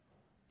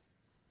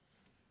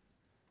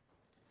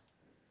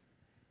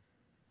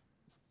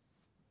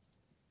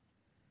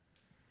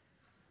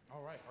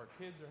All right, our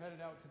kids are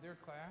headed out to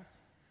their class,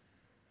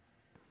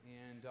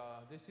 and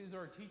this is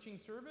our teaching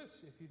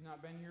service. If you've not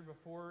been here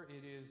before,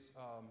 it is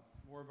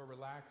more of a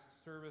relaxed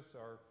service.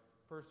 Our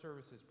first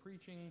service is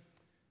preaching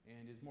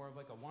and is more of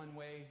like a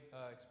one-way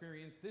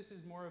experience. This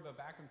is more of a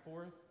back and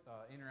forth,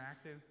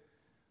 interactive.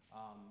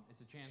 It's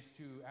a chance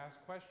to ask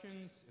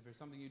questions. If there's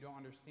something you don't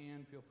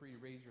understand, feel free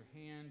to raise your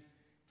hand,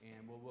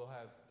 and we'll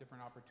have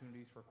different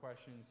opportunities for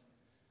questions.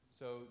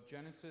 So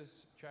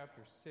Genesis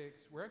chapter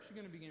 6, we're actually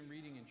going to begin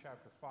reading in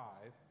chapter 5.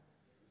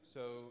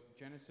 So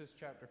Genesis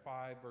chapter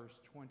 5, verse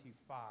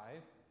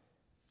 25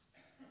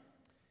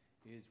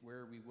 is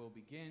where we will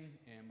begin,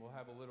 and we'll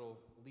have a little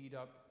lead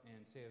up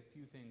and say a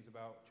few things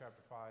about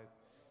chapter 5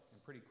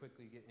 and pretty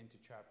quickly get into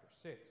chapter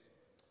 6.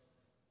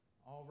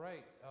 All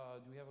right,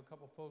 do we have a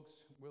couple folks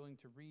willing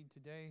to read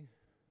today?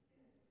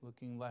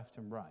 Looking left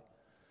and right.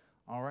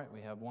 All right,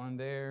 we have one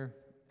there,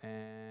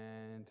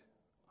 and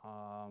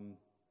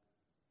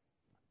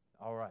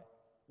all right,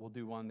 we'll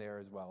do one there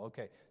as well.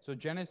 Okay, so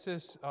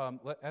Genesis,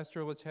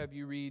 Esther, let's have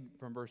you read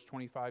from verse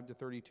 25 to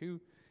 32,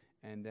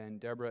 and then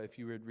Deborah, if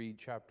you would read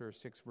chapter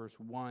 6, verse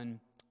 1,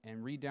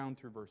 and read down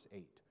through verse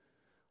 8.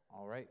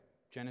 All right,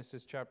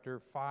 Genesis chapter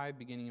 5,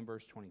 beginning in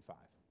verse 25.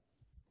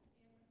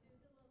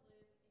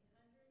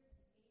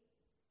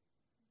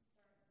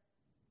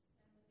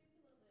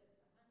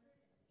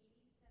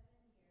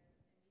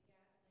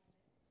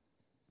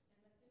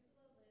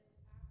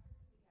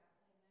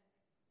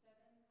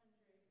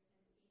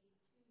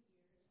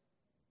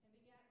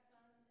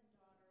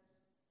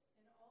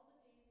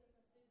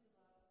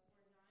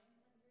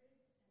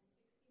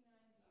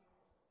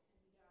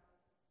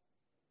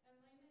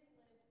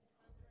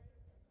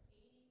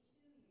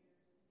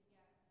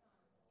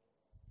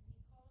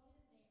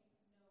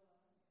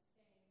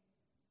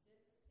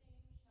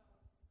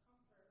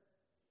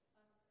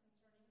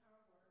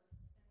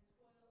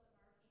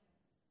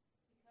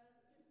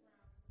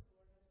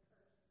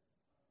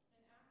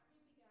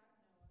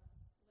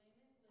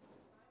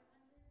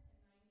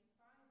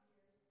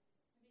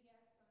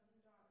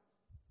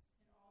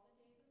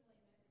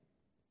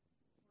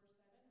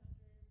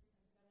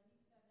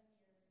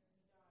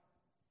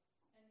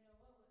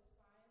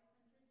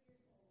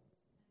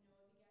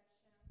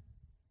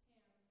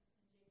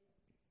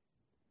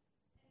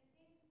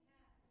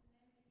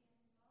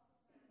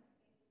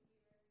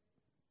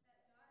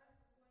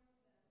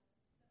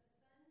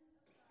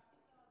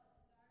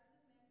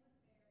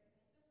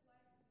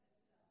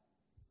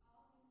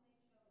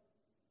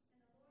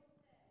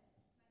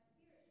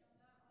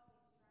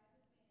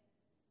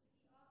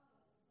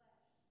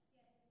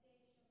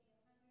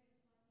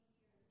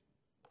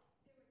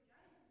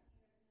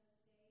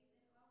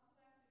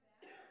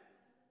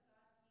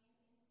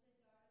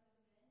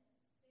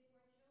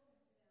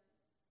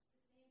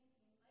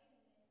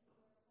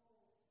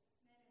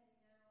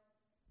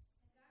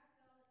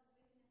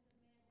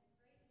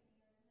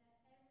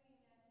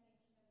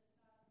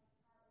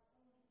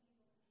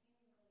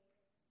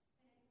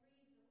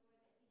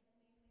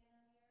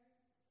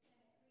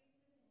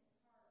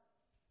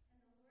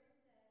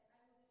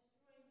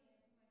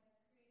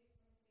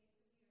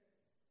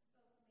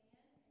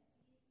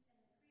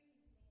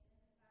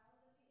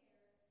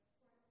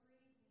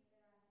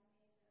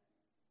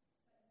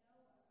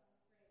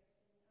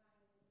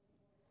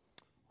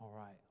 All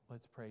right,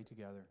 let's pray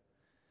together.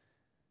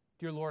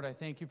 Dear Lord, I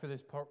thank you for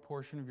this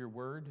portion of your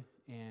word,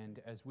 and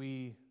as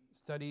we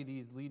study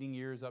these leading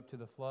years up to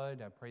the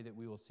flood, I pray that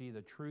we will see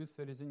the truth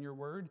that is in your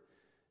word.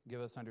 Give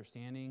us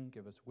understanding,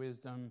 give us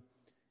wisdom,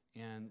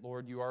 and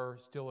Lord, you are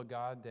still a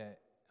God that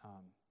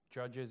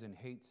judges and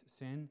hates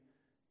sin.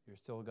 You're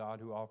still a God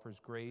who offers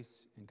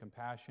grace and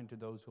compassion to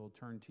those who will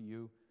turn to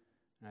you,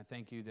 and I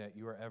thank you that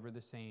you are ever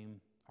the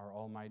same, our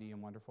almighty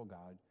and wonderful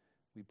God.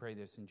 We pray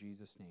this in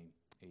Jesus' name,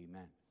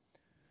 amen.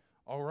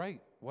 All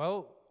right,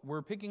 well,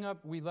 we're picking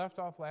up, we left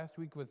off last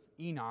week with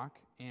Enoch,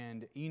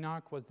 and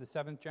Enoch was the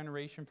seventh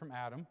generation from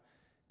Adam.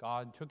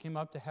 God took him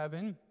up to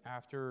heaven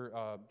after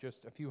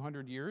just a few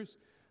hundred years.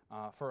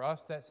 For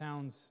us, that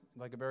sounds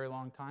like a very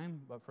long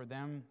time, but for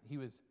them, he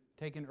was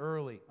taken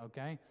early,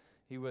 okay?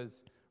 He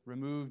was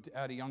removed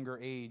at a younger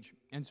age.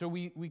 And so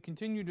we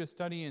continue to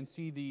study and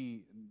see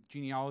the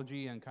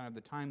genealogy and kind of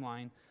the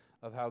timeline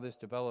of how this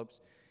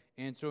develops.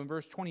 And so in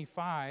verse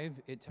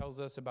 25, it tells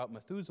us about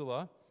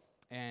Methuselah,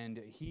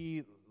 and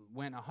he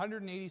went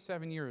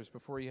 187 years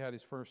before he had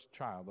his first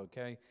child,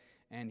 okay?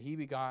 And he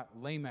begot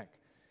Lamech.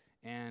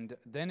 And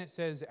then it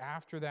says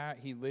after that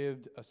he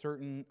lived a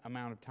certain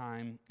amount of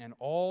time, and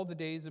all the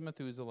days of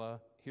Methuselah,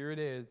 here it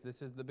is,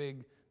 this is the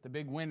big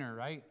winner,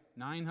 right?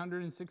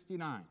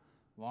 969,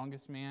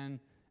 longest man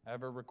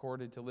ever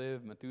recorded to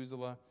live,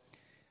 Methuselah.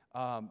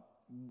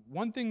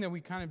 One thing that we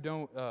kind of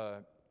don't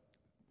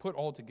put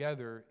all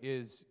together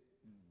is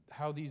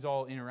how these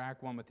all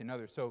interact one with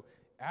another. So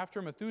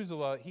after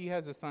Methuselah, he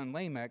has a son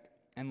Lamech,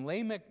 and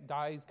Lamech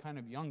dies kind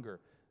of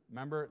younger.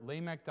 Remember,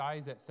 Lamech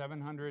dies at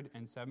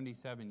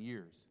 777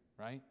 years,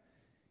 right?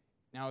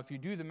 Now, if you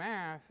do the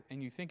math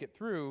and you think it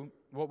through,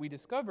 what we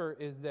discover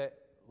is that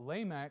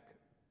Lamech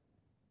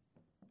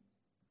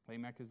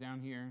Lamech is down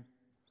here.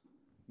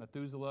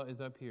 Methuselah is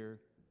up here.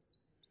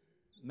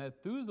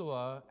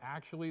 Methuselah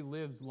actually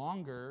lives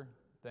longer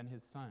than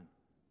his son.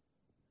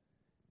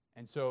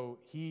 And so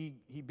he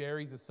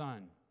buries a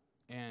son.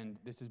 And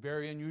this is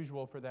very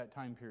unusual for that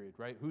time period,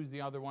 right? Who's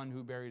the other one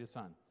who buried a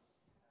son?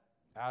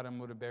 Adam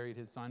would have buried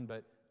his son,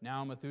 but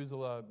now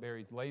Methuselah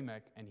buries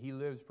Lamech, and he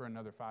lives for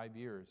another 5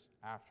 years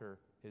after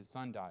his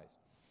son dies.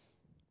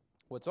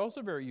 What's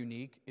also very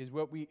unique is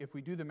if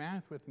we do the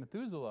math with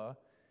Methuselah,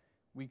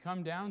 we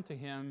come down to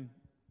him,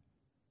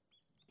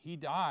 he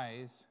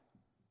dies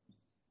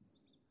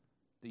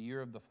the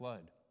year of the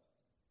flood.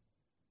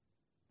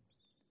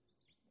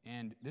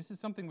 And this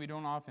is something we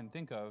don't often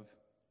think of,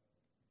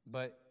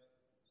 but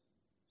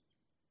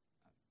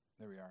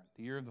there we are,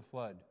 the year of the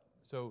flood.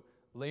 So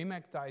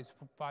Lamech dies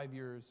 5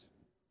 years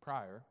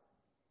prior.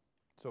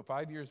 So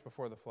 5 years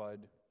before the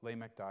flood,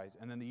 Lamech dies.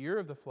 And then the year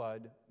of the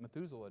flood,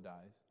 Methuselah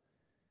dies.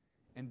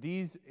 And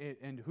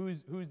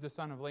who's the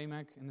son of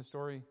Lamech in the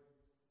story?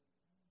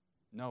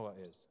 Noah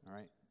is, all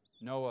right?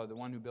 Noah, the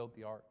one who built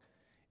the ark.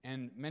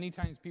 And many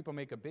times people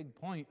make a big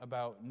point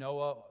about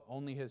Noah,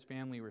 only his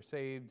family were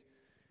saved,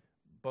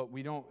 but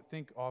we don't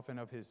think often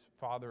of his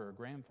father or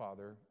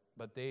grandfather,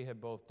 but they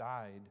had both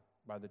died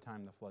by the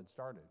time the flood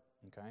started,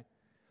 okay?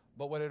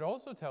 But what it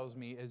also tells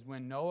me is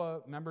when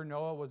Noah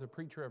was a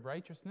preacher of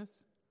righteousness?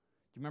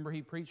 Do you remember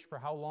he preached for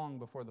how long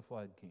before the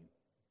flood came?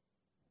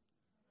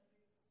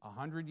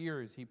 100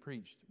 years he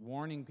preached,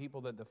 warning people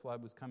that the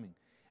flood was coming.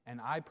 And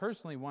I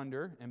personally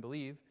wonder and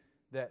believe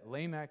that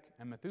Lamech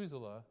and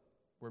Methuselah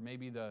were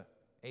maybe the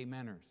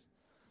ameners,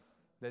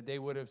 that they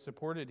would have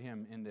supported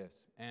him in this.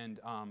 And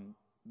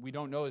we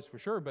don't know this for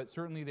sure, but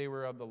certainly they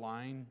were of the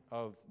line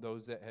of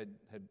those that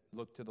had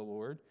looked to the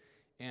Lord.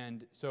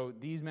 And so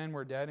these men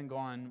were dead and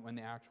gone when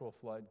the actual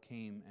flood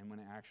came and when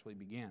it actually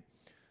began.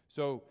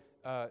 So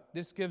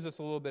this gives us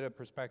a little bit of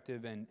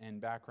perspective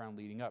and background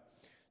leading up.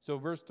 So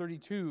verse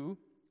 32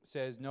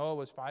 says, Noah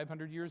was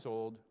 500 years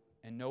old,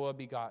 and Noah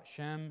begot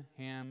Shem,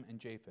 Ham, and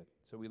Japheth.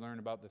 So we learn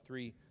about the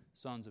three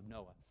sons of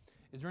Noah.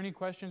 Is there any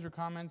questions or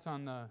comments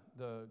on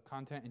the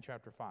content in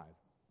chapter 5?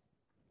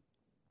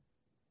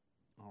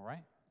 All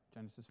right,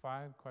 Genesis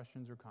 5,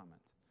 questions or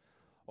comments?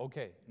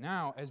 Okay,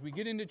 now as we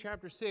get into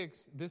chapter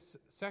 6, this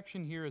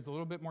section here is a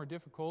little bit more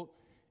difficult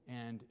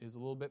and is a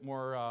little bit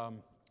more,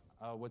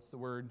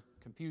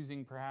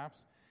 confusing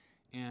perhaps.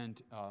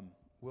 And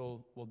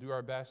we'll do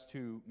our best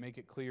to make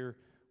it clear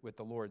with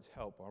the Lord's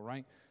help, all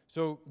right?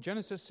 So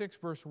Genesis 6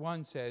 verse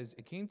 1 says,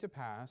 It came to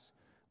pass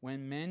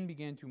when men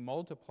began to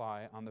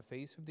multiply on the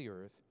face of the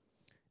earth,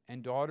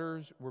 and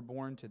daughters were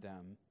born to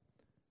them,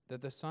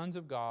 that the sons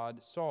of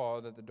God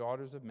saw that the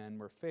daughters of men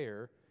were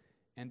fair,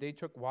 and they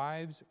took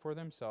wives for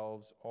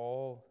themselves,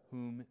 all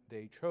whom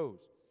they chose.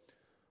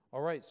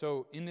 All right,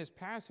 so in this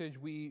passage,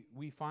 we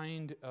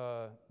find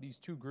these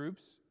two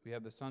groups. We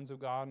have the sons of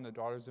God and the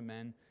daughters of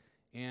men,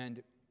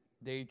 and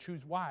they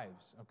choose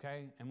wives,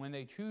 okay? And when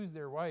they choose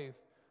their wife,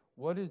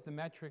 what is the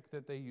metric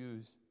that they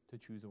use to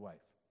choose a wife?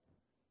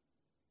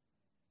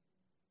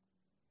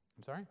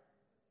 I'm sorry?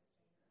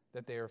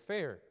 That they are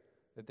fair.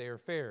 That they are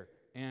fair.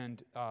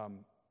 And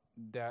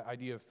that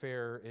idea of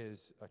fair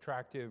is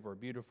attractive or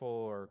beautiful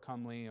or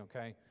comely,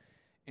 okay?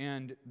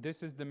 And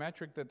this is the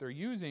metric that they're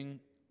using,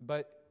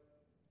 but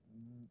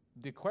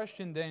the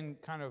question then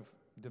kind of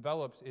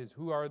develops is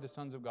who are the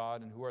sons of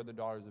God and who are the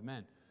daughters of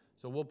men?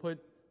 So we'll put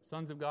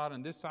sons of God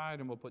on this side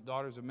and we'll put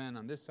daughters of men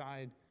on this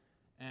side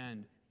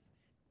and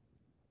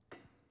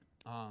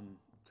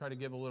try to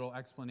give a little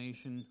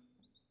explanation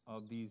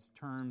of these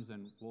terms,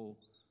 and we'll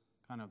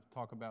kind of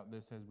talk about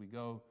this as we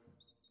go.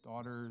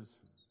 Daughters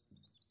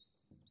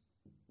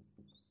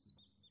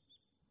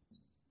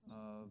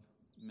of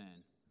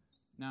men.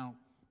 Now,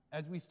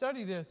 as we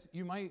study this,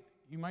 you might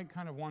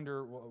kind of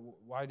wonder,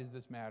 why does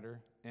this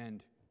matter?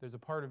 And there's a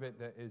part of it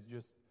that is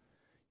just,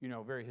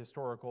 very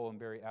historical and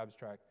very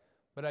abstract.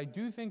 But I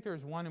do think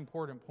there's one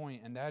important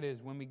point, and that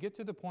is when we get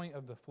to the point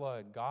of the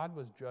flood, God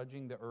was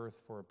judging the earth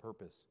for a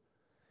purpose.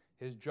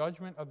 His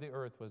judgment of the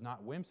earth was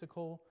not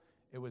whimsical.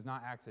 It was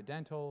not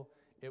accidental.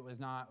 It was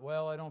not,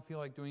 I don't feel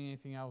like doing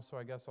anything else, so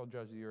I guess I'll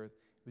judge the earth.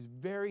 It was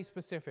very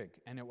specific,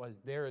 and it was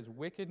there is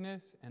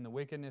wickedness, and the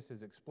wickedness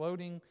is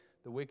exploding.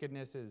 The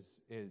wickedness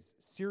is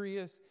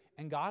serious,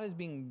 and God is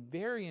being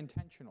very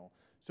intentional.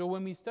 So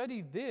when we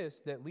study this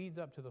that leads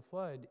up to the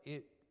flood,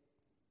 it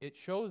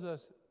shows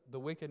us the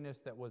wickedness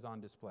that was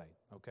on display,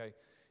 okay?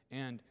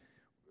 And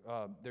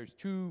there's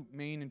two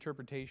main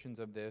interpretations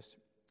of this.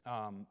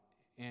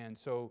 And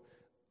so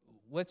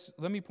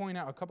let me point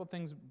out a couple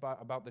things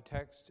about the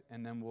text,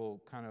 and then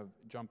we'll kind of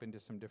jump into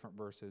some different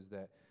verses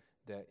that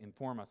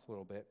inform us a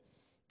little bit.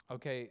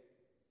 Okay,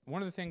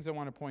 one of the things I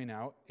want to point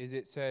out is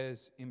it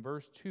says in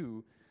verse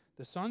 2,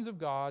 the sons of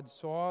God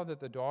saw that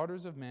the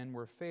daughters of men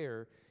were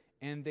fair,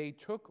 and they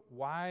took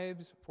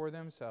wives for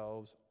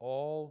themselves,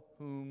 all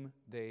whom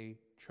they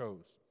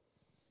chose.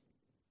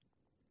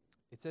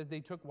 It says they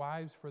took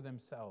wives for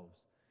themselves.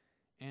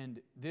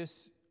 And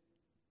this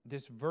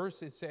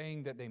verse is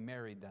saying that they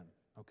married them,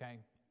 okay?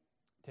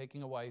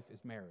 Taking a wife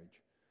is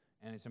marriage.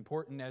 And it's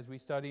important as we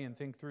study and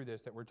think through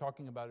this that we're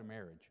talking about a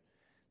marriage.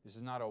 This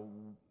is not a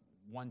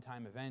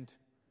one-time event,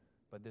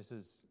 but this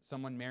is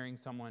someone marrying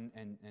someone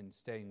and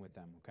staying with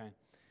them, okay?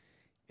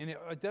 And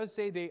it does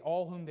say they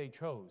all whom they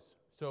chose.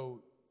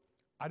 So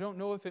I don't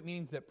know if it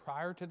means that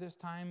prior to this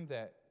time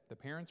that the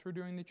parents were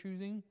doing the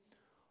choosing,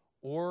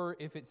 or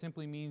if it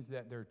simply means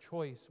that their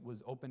choice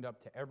was opened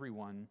up to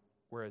everyone,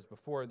 whereas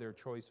before their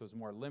choice was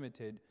more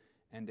limited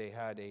and they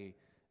had a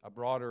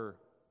broader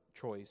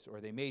choice, or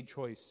they made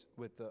choice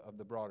of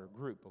the broader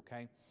group,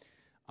 okay?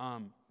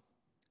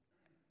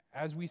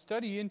 As we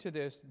study into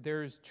this,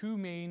 there's two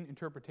main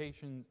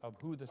interpretations of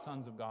who the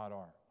sons of God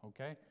are,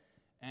 okay?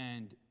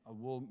 And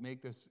we'll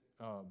make this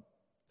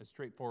as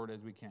straightforward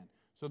as we can.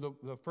 So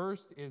the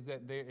first is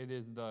that it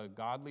is the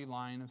godly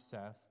line of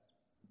Seth,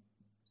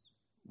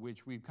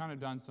 which we've kind of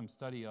done some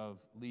study of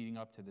leading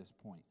up to this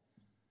point.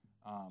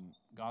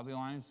 Godly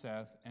line of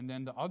Seth. And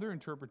then the other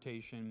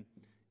interpretation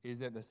is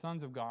that the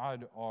sons of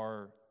God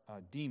are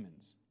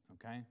demons,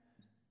 okay?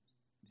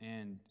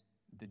 And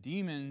the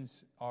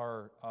demons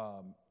are,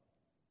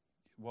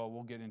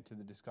 we'll get into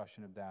the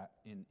discussion of that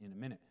in a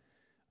minute.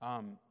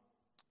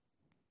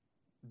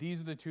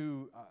 These are the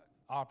two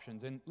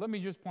options. And let me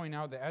just point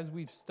out that as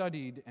we've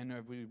studied and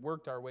as we've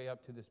worked our way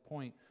up to this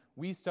point,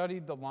 we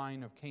studied the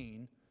line of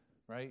Cain,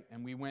 right?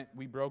 And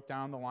we broke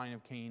down the line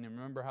of Cain. And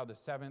remember how the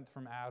seventh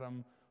from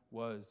Adam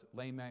was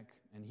Lamech,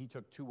 and he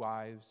took 2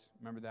 wives.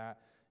 Remember that?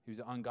 He was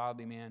an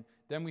ungodly man.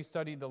 Then we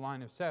studied the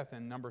line of Seth,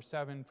 and number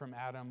 7 from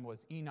Adam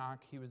was Enoch.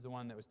 He was the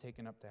one that was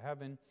taken up to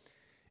heaven.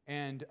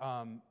 And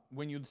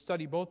when you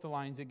study both the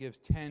lines, it gives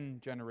 10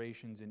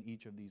 generations in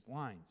each of these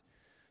lines.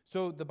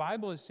 So the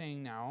Bible is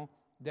saying now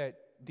that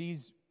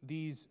these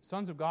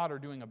sons of God are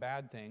doing a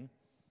bad thing,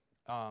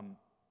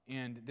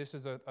 and this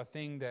is a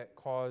thing that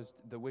caused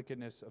the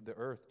wickedness of the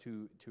earth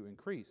to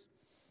increase.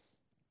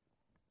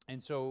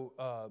 And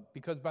so,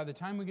 because by the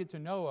time we get to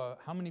Noah,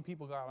 how many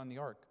people got on the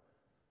ark?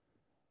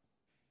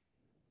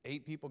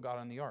 8 people got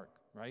on the ark,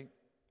 right?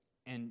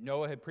 And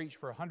Noah had preached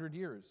for 100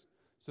 years.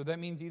 So that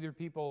means either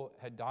people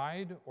had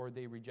died or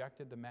they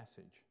rejected the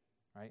message,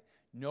 right?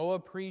 Noah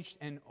preached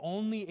and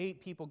only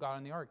 8 people got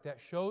on the ark. That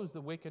shows the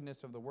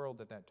wickedness of the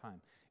world at that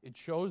time. It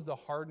shows the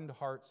hardened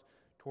hearts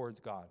towards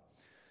God.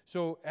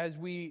 So as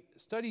we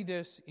study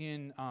this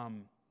in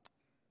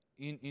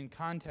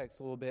context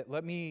a little bit,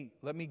 let me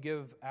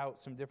give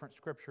out some different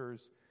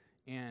scriptures,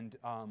 and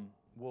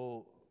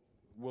we'll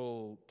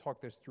talk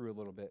this through a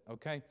little bit,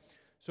 okay?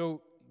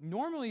 So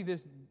normally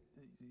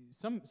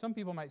some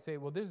people might say,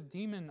 well, this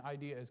demon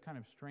idea is kind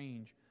of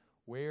strange.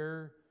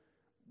 Where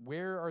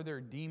are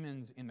there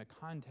demons in the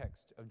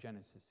context of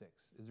Genesis 6?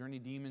 Is there any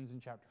demons in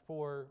chapter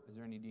 4? Is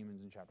there any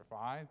demons in chapter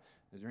 5?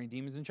 Is there any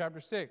demons in chapter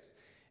 6?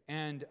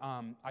 And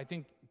I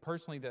think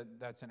personally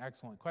that's an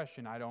excellent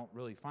question. I don't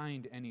really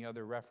find any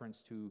other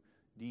reference to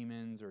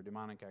demons or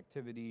demonic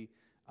activity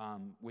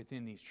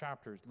within these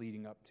chapters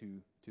leading up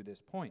to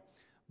this point.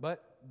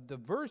 But the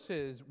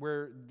verses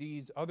where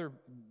the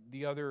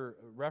other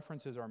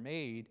references are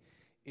made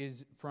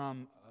is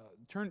from,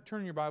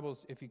 turn your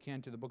Bibles, if you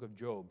can, to the book of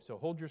Job. So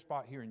hold your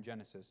spot here in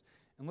Genesis.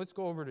 And let's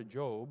go over to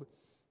Job.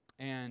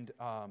 And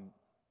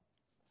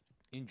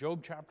in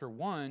Job chapter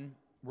 1,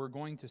 we're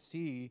going to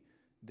see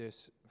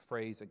this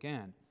phrase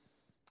again.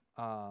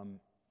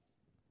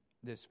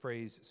 This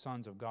phrase,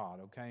 sons of God,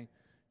 okay?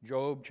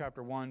 Job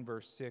chapter 1,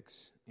 verse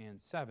 6 and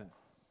 7.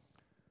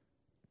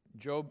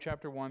 Job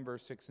chapter 1,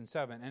 verse 6 and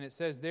 7. And it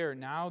says there,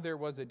 "Now there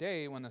was a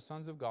day when the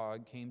sons of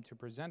God came to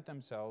present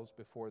themselves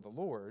before the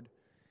Lord,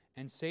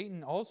 and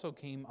Satan also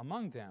came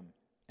among them.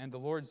 And the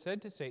Lord said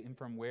to Satan,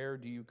 'From where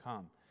do you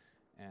come?'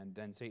 And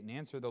then Satan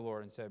answered the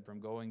Lord and said, 'From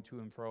going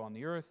to and fro on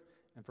the earth,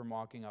 and from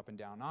walking up and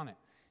down on it.'"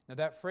 Now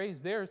that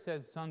phrase there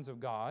says sons of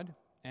God,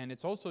 and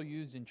it's also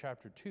used in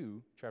chapter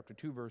 2,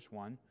 verse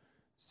 1,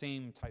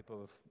 same type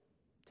of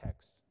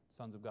text.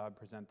 Sons of God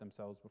present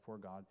themselves before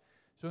God.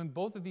 So in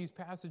both of these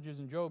passages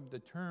in Job, the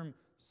term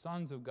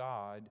sons of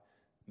God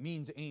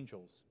means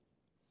angels.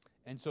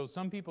 And so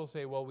some people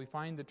say, well, we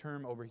find the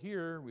term over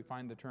here, we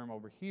find the term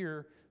over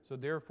here, so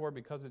therefore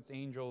because it's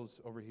angels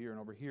over here and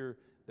over here,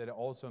 that it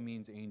also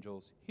means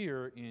angels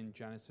here in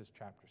Genesis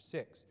chapter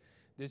 6.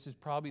 This is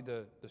probably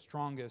the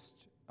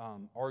strongest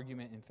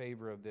argument in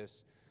favor of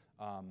this,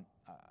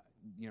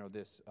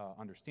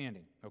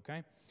 understanding,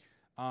 okay?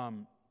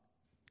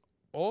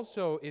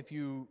 Also, if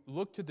you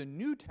look to the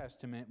New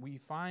Testament, we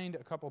find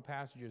a couple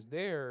passages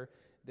there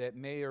that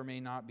may or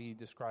may not be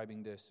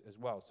describing this as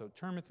well. So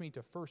turn with me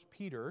to 1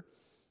 Peter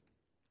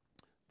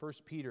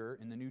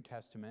in the New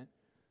Testament.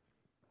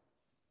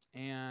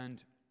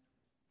 And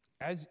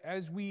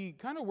as we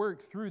kind of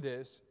work through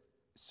this,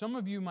 some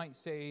of you might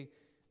say,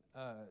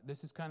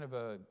 this is kind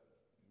of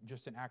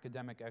just an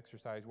academic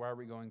exercise. Why are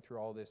we going through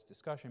all this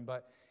discussion?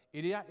 But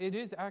it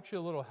is actually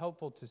a little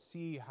helpful to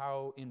see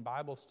how in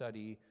Bible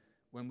study,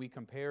 when we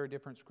compare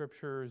different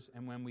scriptures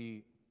and when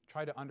we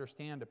try to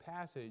understand a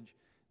passage,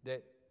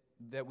 that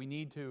we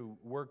need to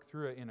work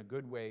through it in a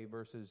good way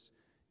versus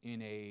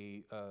in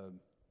a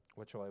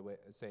what shall I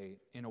say,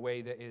 in a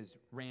way that is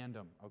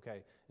random,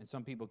 okay? And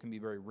some people can be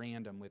very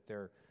random with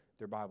their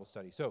Bible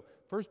study. So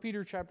 1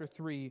 Peter chapter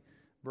 3,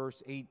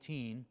 verse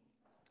 18,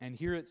 and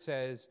here it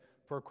says,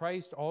 "For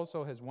Christ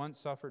also has once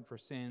suffered for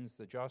sins,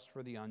 the just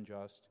for the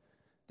unjust,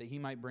 that he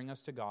might bring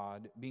us to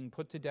God, being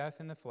put to death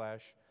in the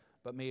flesh,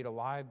 but made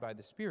alive by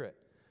the Spirit,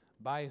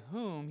 by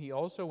whom he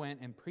also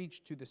went and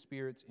preached to the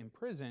spirits in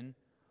prison,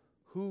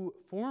 who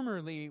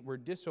formerly were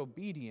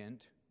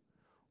disobedient,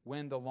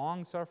 when the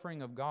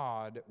long-suffering of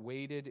God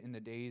waited in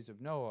the days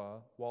of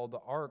Noah, while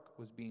the ark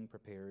was being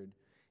prepared,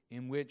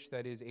 in which,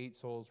 that is, 8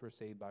 souls were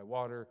saved by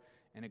water,"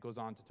 and it goes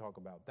on to talk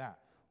about that.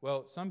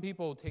 Well, some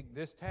people take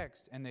this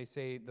text and they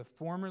say the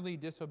formerly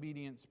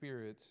disobedient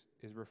spirits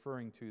is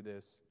referring to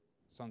this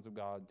sons of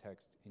God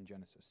text in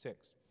Genesis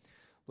 6.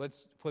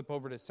 Let's flip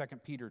over to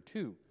 2 Peter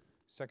 2.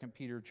 2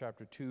 Peter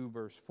chapter 2,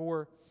 verse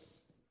 4.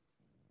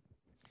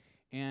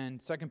 And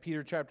 2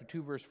 Peter chapter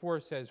 2, verse 4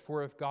 says,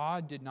 "For if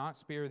God did not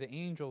spare the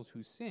angels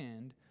who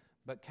sinned,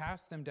 but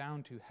cast them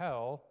down to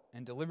hell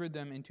and delivered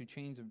them into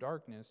chains of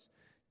darkness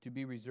to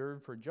be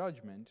reserved for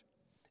judgment,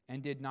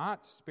 and did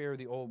not spare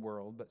the old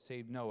world, but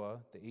saved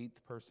Noah, the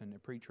 8th person, a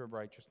preacher of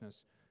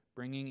righteousness,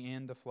 bringing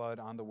in the flood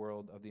on the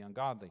world of the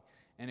ungodly."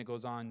 And it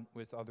goes on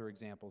with other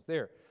examples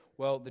there.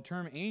 Well, the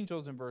term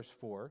angels in verse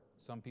 4,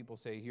 some people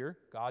say here,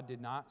 God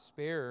did not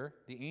spare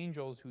the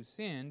angels who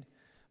sinned,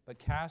 but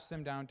cast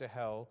them down to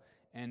hell.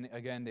 And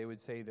again, they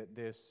would say that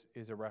this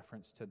is a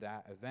reference to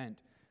that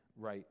event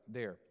right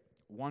there.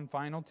 One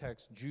final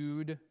text,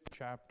 Jude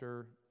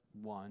chapter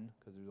 1,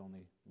 because there's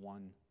only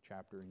one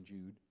chapter in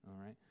Jude, all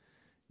right?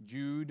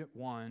 Jude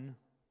 1,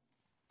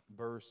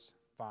 verse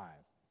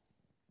 5.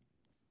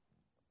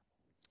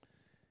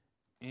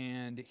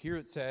 And here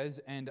it says,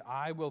 "And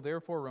I will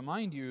therefore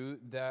remind you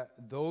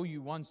that though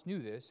you once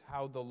knew this,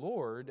 how the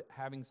Lord,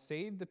 having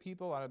saved the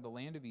people out of the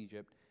land of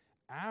Egypt,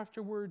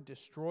 afterward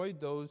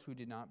destroyed those who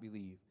did not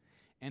believe.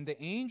 And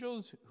the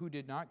angels who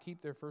did not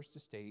keep their first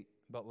estate,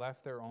 but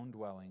left their own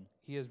dwelling,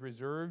 he has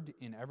reserved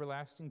in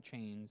everlasting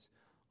chains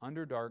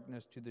under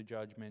darkness to the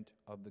judgment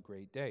of the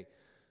great day."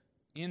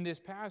 In this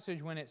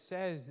passage, when it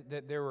says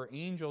that there were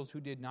angels who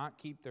did not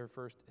keep their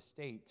first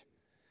estate,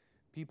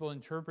 people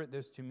interpret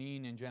this to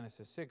mean in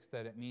Genesis 6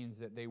 that it means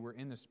that they were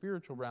in the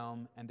spiritual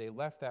realm and they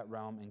left that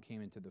realm and came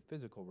into the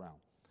physical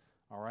realm.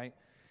 All right?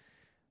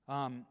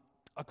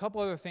 A couple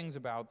other things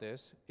about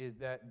this is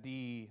that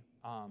the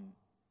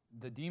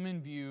demon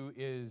view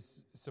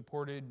is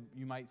supported,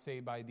 you might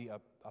say, by the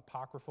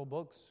apocryphal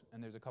books,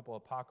 and there's a couple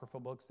of apocryphal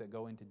books that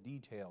go into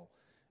detail,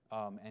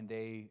 and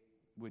they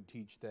would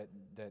teach that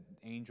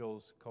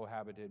angels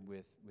cohabited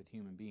with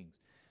human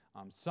beings.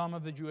 Some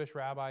of the Jewish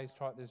rabbis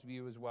taught this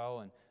view as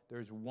well, and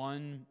there's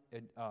one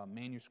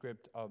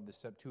manuscript of the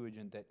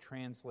Septuagint that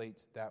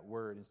translates that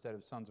word. Instead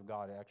of sons of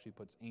God, it actually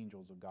puts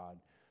angels of God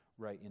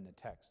right in the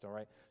text, all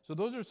right? So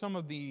those are some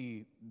of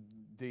the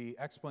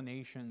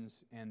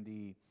explanations and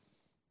the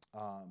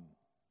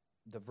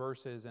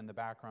verses and the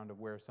background of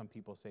where some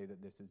people say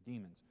that this is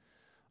demons.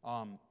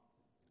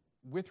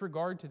 With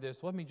regard to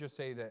this, let me just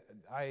say that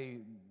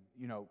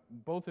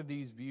both of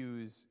these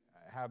views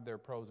have their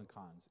pros and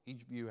cons.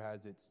 Each view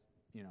has its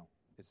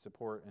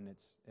support and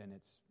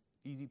its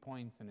easy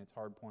points and its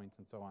hard points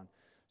and so on.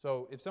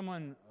 So if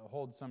someone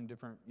holds some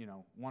different,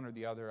 one or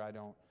the other, I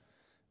don't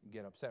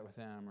get upset with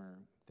them or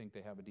think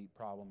they have a deep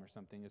problem or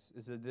something.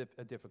 It's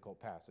a difficult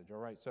passage, all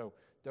right? So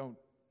don't,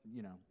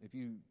 if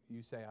you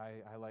say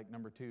I like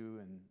number 2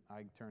 and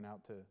I turn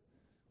out to,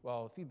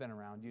 well, if you've been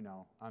around,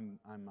 I'm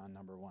on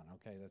number 1,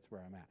 okay? That's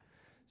where I'm at.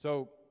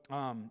 So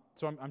I'm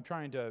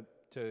trying to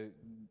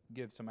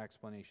give some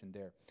explanation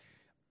there.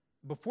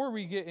 Before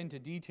we get into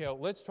detail,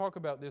 let's talk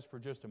about this for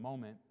just a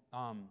moment.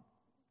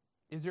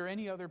 Is there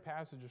any other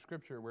passage of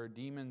Scripture where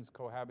demons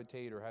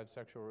cohabitate or have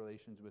sexual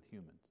relations with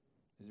humans?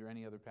 Is there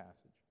any other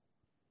passage?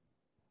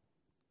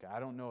 Okay, I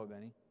don't know of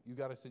any. You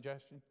got a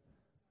suggestion?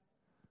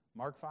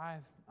 Mark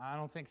 5? I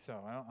don't think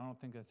so. I don't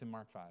think that's in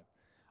Mark 5.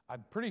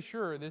 I'm pretty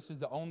sure this is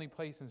the only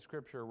place in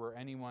Scripture where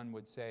anyone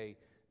would say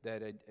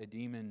that a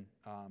demon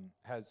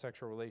has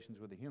sexual relations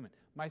with a human.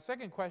 My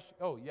second question,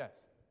 yes.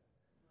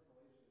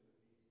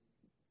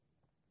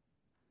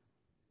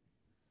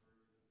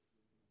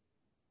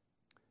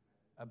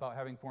 About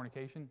having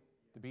fornication,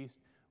 the beast?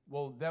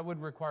 Well, that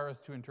would require us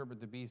to interpret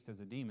the beast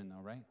as a demon,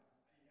 though, right?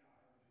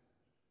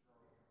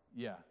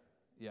 Yeah.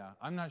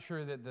 I'm not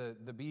sure that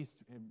the beast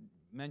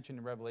mentioned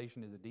in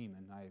Revelation is a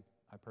demon.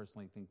 I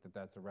personally think that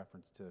that's a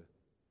reference to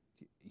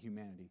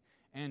humanity.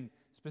 And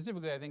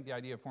specifically, I think the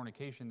idea of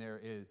fornication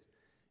there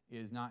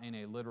is not in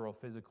a literal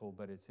physical,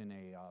 but it's in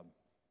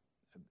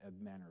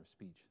a manner of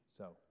speech.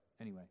 So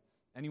anyway,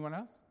 anyone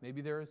else?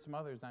 Maybe there are some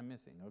others I'm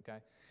missing, okay?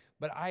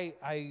 But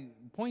I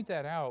point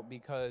that out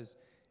because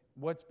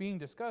what's being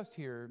discussed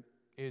here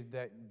is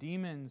that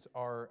demons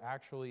are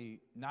actually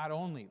not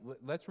only,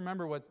 let's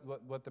remember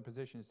what the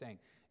position is saying.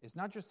 It's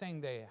not just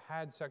saying they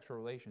had sexual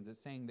relations,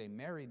 it's saying they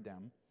married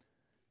them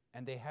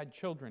and they had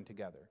children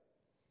together.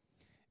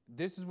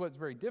 This is what's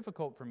very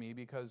difficult for me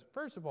because,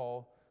 first of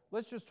all,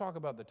 let's just talk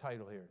about the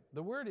title here.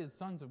 The word is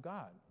sons of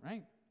God,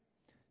 right?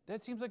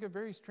 That seems like a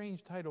very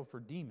strange title for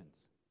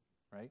demons,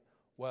 right?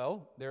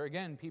 Well, there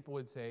again, people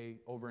would say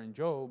over in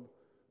Job,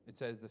 it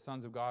says the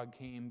sons of God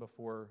came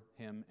before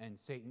him and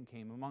Satan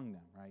came among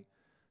them, right?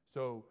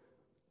 So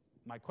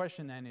my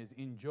question then is,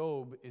 in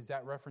Job, is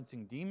that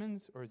referencing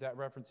demons or is that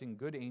referencing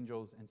good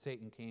angels and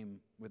Satan came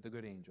with the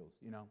good angels?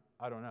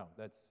 I don't know.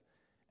 That's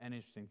an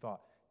interesting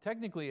thought.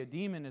 Technically, a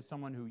demon is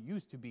someone who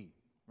used to be,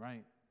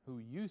 right? Who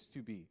used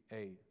to be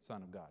a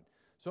son of God.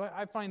 So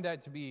I find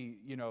that to be,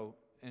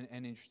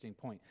 an interesting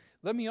point.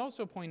 Let me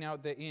also point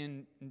out that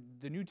in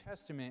the New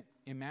Testament,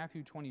 in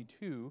Matthew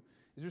 22,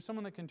 is there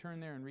someone that can turn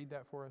there and read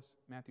that for us?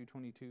 Matthew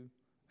 22,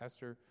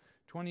 Esther.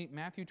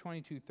 Matthew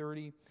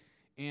 22:30.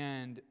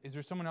 And is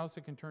there someone else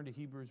that can turn to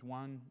Hebrews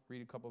 1,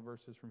 read a couple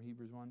verses from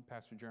Hebrews 1,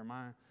 Pastor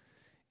Jeremiah?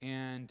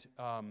 And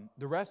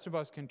the rest of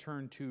us can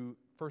turn to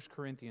 1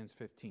 Corinthians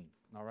 15,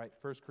 all right?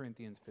 1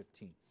 Corinthians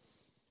 15.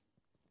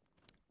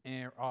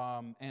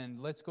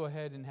 And let's go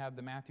ahead and have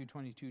the Matthew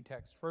 22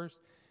 text first.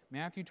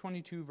 Matthew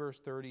 22, verse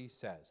 30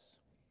 says,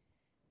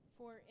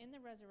 For in the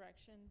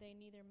resurrection they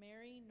neither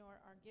marry nor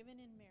are given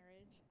in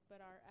marriage,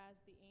 but are as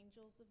the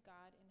angels of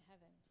God in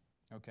heaven.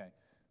 Okay.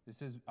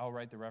 I'll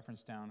write the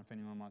reference down if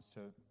anyone wants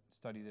to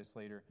study this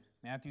later.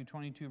 Matthew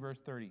 22, verse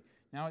 30.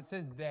 Now it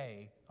says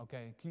they,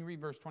 okay. Can you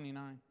read verse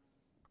 29?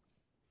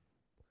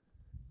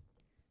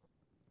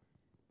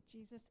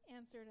 Jesus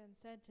answered and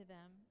said to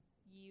them,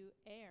 You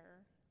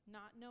err,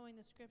 not knowing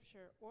the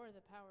scripture or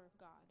the power of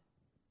God.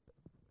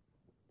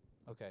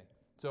 Okay.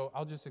 So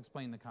I'll just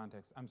explain the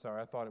context. I'm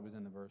sorry, I thought it was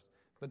in the verse.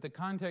 But the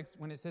context,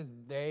 when it says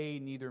they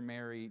neither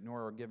marry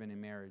nor are given in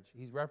marriage,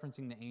 he's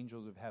referencing the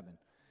angels of heaven.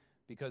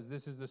 Because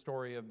this is the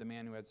story of the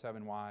man who had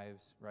 7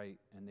 wives, right?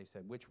 And they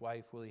said, which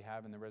wife will he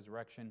have in the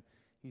resurrection?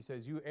 He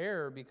says, you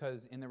err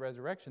because in the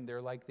resurrection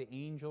they're like the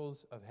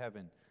angels of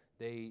heaven.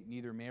 They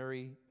neither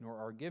marry nor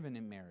are given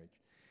in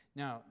marriage.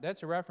 Now,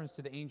 that's a reference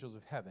to the angels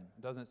of heaven.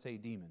 It doesn't say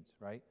demons,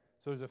 right?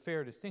 So there's a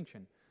fair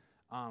distinction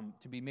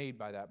to be made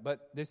by that.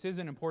 But this is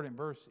an important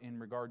verse in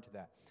regard to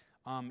that.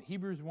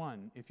 Hebrews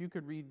 1, if you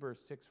could read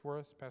verse 6 for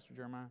us, Pastor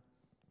Jeremiah.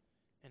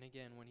 And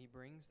again, when he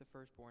brings the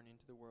firstborn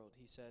into the world,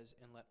 he says,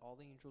 and let all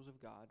the angels of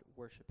God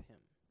worship him.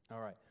 All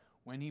right.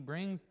 When he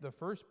brings the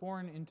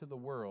firstborn into the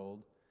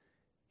world,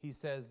 he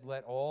says,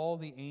 let all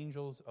the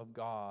angels of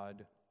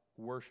God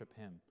worship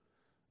him.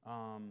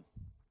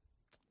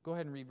 Go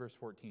ahead and read verse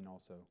 14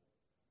 also.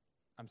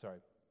 I'm sorry.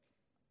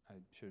 I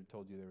should have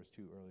told you there was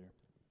 2 earlier.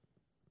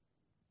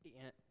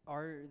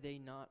 Are they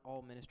not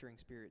all ministering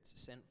spirits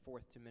sent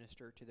forth to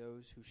minister to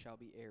those who shall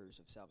be heirs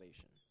of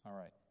salvation? All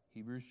right.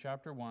 Hebrews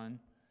chapter 1.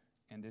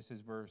 And this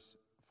is verse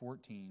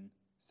 14,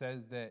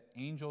 says that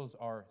angels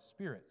are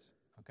spirits,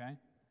 okay?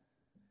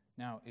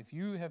 Now, if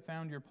you have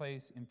found your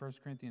place in 1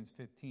 Corinthians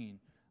 15,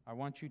 I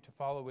want you to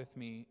follow with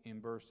me in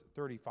verse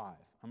 35.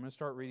 I'm going to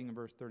start reading in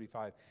verse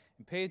 35.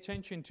 And pay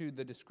attention to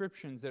the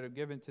descriptions that are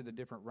given to the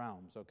different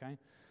realms, okay?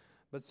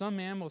 But some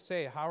man will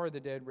say, how are the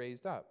dead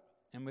raised up?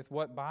 And with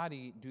what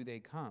body do they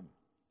come?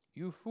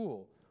 You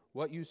fool,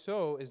 what you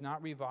sow is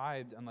not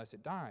revived unless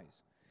it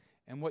dies.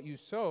 And what you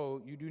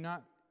sow, you do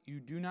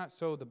not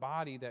sow the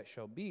body that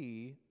shall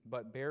be,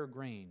 but bare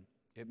grain.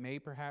 It may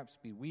perhaps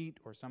be wheat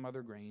or some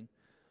other grain,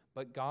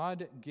 but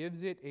God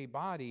gives it a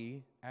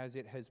body as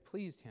it has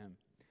pleased him,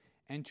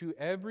 and to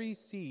every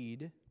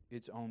seed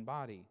its own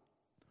body.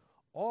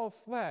 All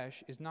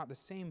flesh is not the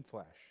same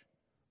flesh,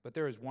 but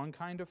there is one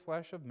kind of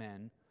flesh of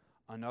men,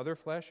 another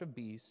flesh of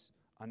beasts,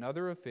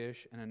 another of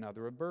fish, and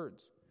another of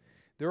birds.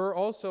 There are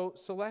also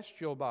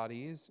celestial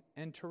bodies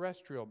and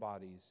terrestrial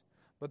bodies.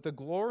 But the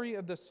glory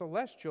of the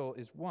celestial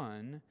is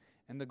one,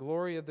 and the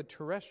glory of the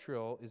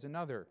terrestrial is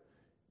another.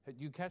 Did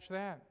you catch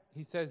that?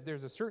 He says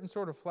there's a certain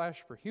sort of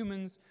flesh for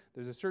humans,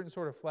 there's a certain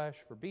sort of flesh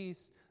for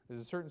beasts, there's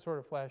a certain sort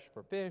of flesh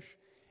for fish,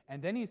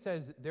 and then he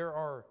says there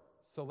are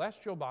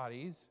celestial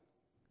bodies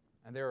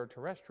and there are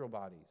terrestrial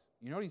bodies.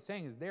 You know what he's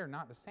saying is they are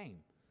not the same.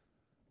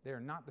 They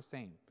are not the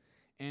same.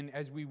 And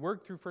as we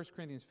work through 1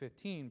 Corinthians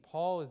 15,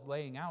 Paul is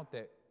laying out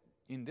that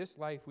in this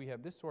life we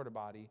have this sort of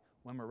body.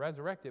 When we're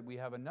resurrected, we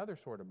have another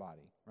sort of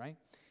body, right?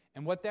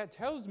 And what that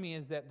tells me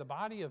is that the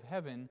body of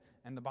heaven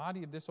and the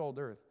body of this old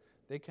earth,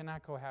 they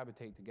cannot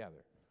cohabitate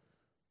together.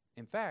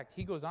 In fact,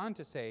 he goes on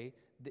to say,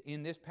 that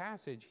in this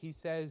passage, he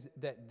says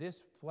that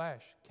this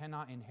flesh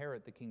cannot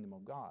inherit the kingdom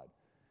of God.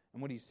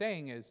 And what he's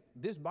saying is,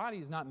 this body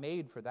is not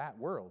made for that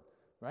world,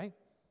 right?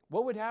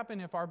 What would happen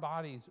if our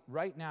bodies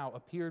right now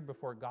appeared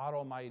before God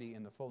Almighty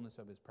in the fullness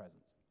of his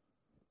presence?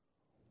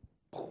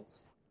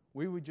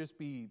 We would just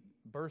be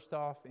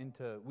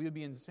we would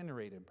be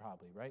incinerated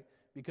probably, right?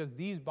 Because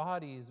these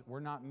bodies were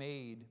not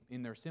made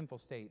in their sinful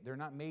state. They're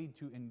not made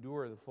to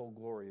endure the full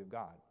glory of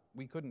God.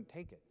 We couldn't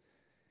take it.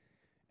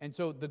 And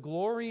so the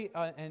glory,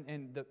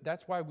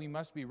 that's why we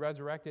must be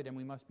resurrected and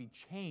we must be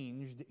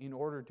changed in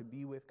order to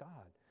be with God.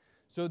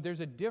 So there's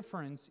a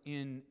difference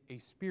in a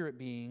spirit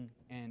being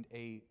and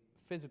a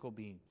physical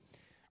being.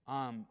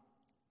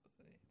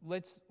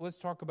 Let's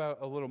talk about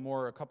a little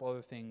more, a couple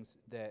other things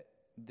that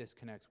this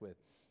connects with.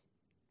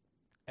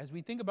 As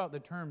we think about the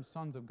term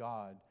sons of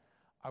God,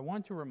 I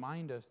want to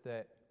remind us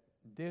that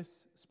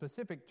this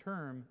specific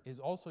term is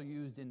also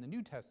used in the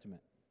New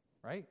Testament,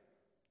 right?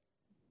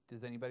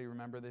 Does anybody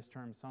remember this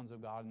term, sons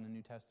of God, in the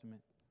New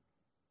Testament?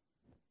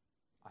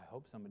 I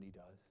hope somebody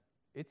does.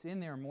 It's in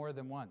there more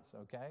than once,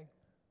 okay?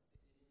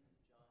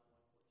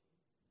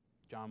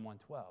 John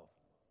 1:12.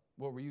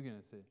 What were you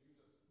going to say?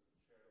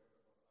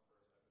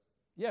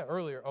 Yeah,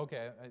 earlier.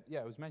 Okay,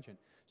 it was mentioned.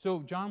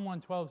 So John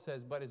 1:12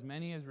 says, "But as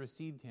many as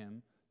received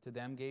him, to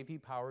them gave he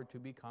power to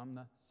become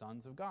the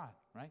sons of God,"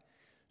 right?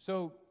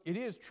 So it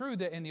is true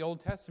that in the Old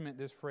Testament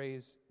this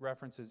phrase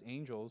references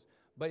angels,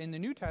 but in the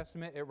New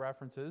Testament it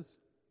references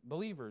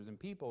believers and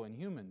people and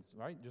humans,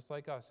 right? Just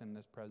like us in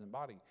this present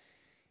body.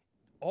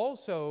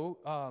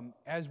 Also,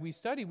 as we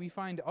study, we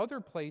find other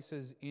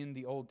places in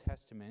the Old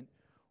Testament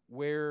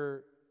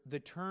where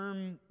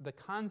the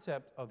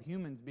concept of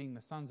humans being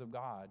the sons of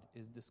God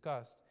is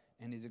discussed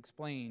and is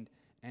explained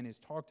and is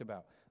talked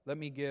about. Let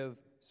me give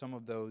some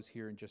of those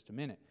here in just a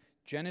minute.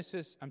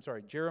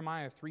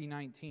 Jeremiah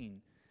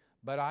 3:19.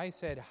 "But I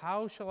said,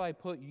 how shall I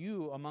put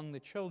you among the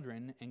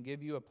children and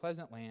give you a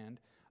pleasant land,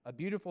 a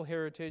beautiful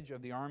heritage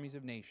of the armies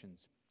of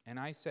nations? And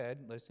I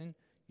said," listen,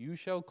 "you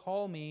shall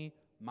call me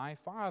my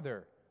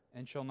father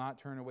and shall not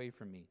turn away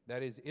from me."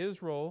 That is,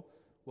 Israel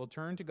will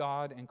turn to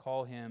God and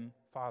call him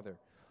Father.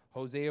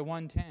 Hosea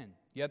 1:10.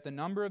 "Yet the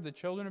number of the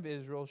children of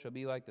Israel shall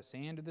be like the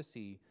sand of the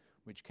sea,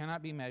 which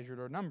cannot be measured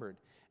or numbered.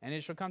 And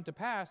it shall come to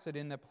pass that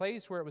in the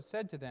place where it was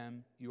said to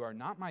them, 'You are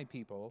not my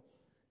people,'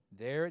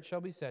 there it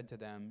shall be said to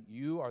them,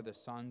 'You are the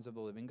sons of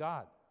the living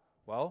God.'"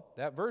 Well,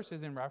 that verse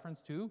is in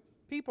reference to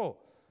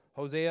people.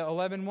 Hosea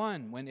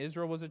 11:1. "When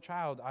Israel was a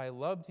child, I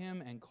loved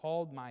him and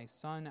called my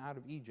son out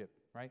of Egypt,"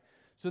 right?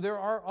 So there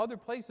are other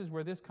places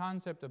where this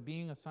concept of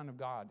being a son of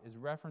God is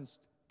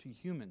referenced to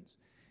humans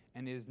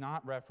and is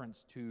not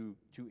referenced to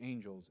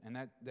angels, and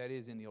that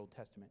is in the Old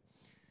Testament.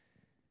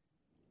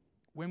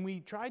 When we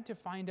tried to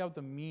find out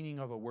the meaning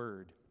of a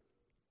word,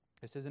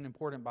 this is an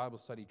important Bible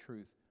study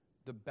truth,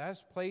 the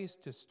best place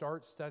to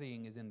start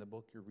studying is in the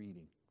book you're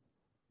reading,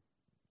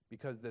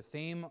 because the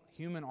same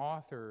human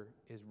author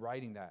is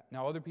writing that.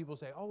 Now, other people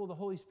say, "Oh, well, the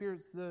Holy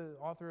Spirit's the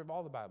author of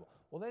all the Bible."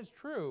 Well, that's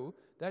true.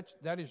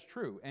 That is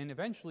true. And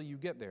eventually you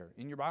get there.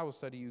 In your Bible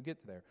study, you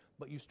get there.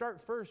 But you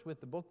start first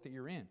with the book that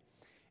you're in.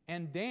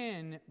 And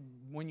then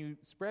when you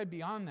spread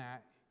beyond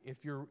that,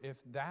 if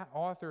that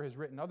author has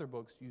written other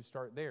books, you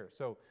start there.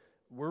 So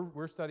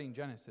we're studying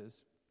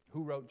Genesis.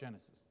 Who wrote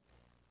Genesis?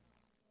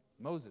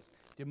 Moses.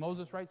 Did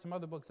Moses write some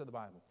other books of the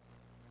Bible?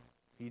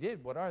 He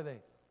did. What are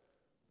they?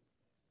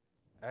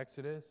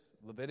 Exodus,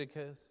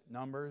 Leviticus,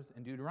 Numbers,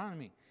 and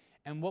Deuteronomy.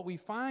 And what we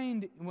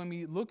find when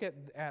we look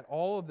at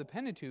all of the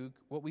Pentateuch,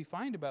 what we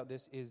find about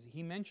this is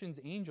he mentions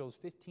angels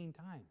 15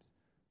 times.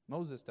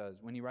 Moses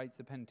does when he writes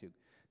the Pentateuch.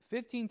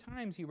 15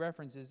 times he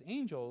references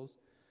angels.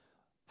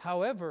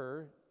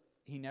 However,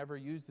 he never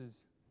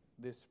uses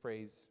this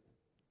phrase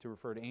to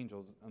refer to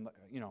angels,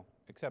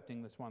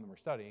 excepting this one that we're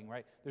studying,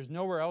 right? There's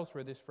nowhere else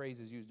where this phrase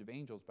is used of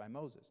angels by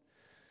Moses.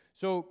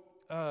 So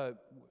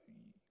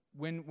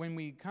when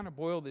we kind of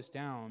boil this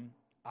down,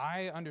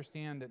 I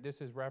understand that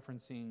this is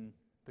referencing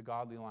the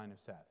godly line of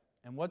Seth.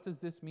 And what does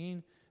this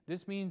mean?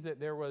 This means that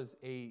there was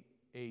a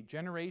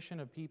generation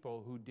of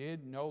people who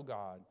did know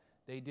God.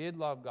 They did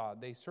love God.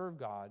 They served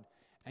God.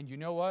 And you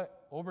know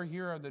what? Over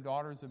here are the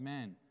daughters of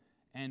men.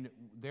 And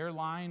their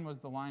line was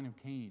the line of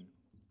Cain.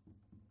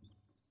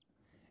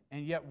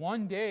 And yet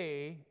one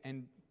day,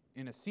 and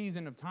in a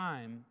season of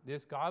time,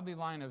 this godly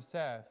line of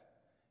Seth,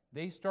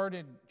 they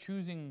started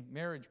choosing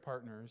marriage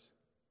partners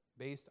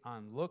based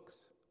on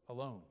looks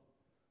alone.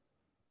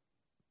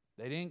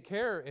 They didn't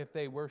care if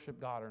they worshiped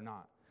God or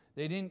not.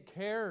 They didn't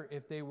care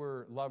if they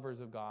were lovers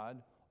of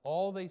God.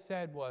 All they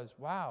said was,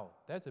 "Wow,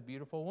 that's a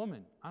beautiful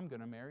woman. I'm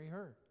going to marry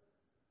her."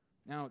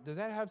 Now, does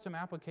that have some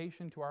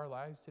application to our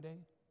lives today?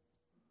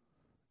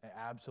 It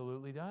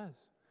absolutely does.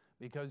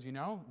 Because,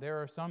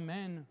 there are some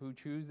men who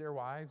choose their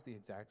wives the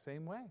exact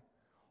same way.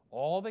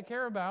 All they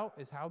care about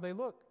is how they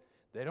look.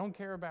 They don't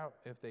care about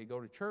if they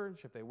go to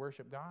church, if they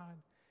worship God.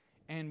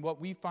 And what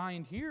we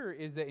find here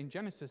is that in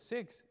Genesis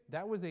 6,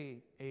 that was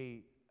a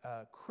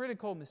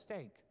critical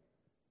mistake.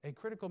 A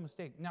critical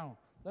mistake. Now,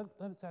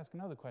 let's ask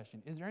another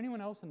question. Is there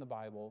anyone else in the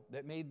Bible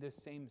that made this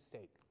same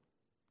mistake?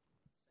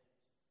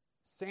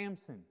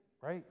 Samson,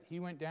 right? He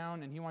went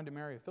down and he wanted to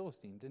marry a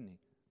Philistine, didn't he?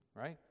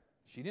 Right?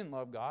 She didn't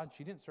love God.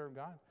 She didn't serve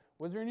God.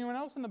 Was there anyone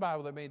else in the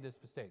Bible that made this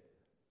mistake?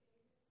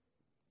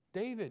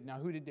 David. Now,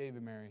 who did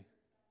David marry?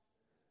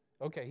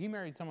 Okay, he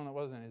married someone that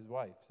wasn't his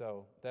wife,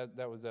 so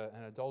that was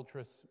an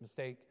adulterous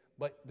mistake.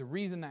 But the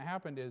reason that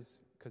happened is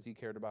because he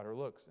cared about her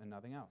looks and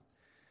nothing else.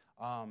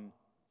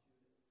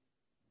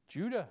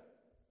 Judah.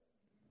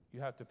 You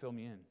have to fill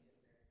me in.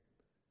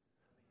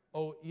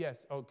 Oh,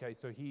 yes, okay,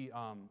 so he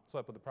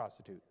slept with a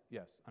prostitute.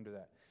 Yes, under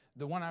that.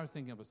 The one I was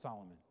thinking of was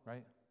Solomon,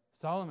 right?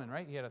 Solomon,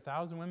 right? He had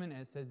 1,000 women,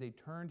 and it says they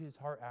turned his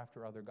heart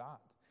after other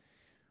gods.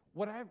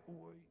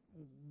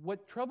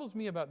 What troubles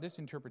me about this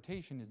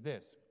interpretation is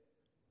this.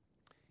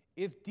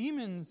 If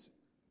demons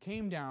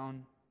came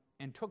down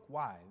and took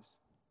wives.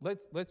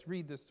 Let's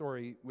read this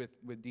story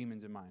with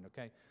demons in mind,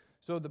 okay?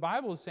 So the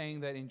Bible is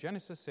saying that in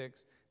Genesis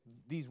 6,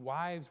 these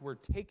wives were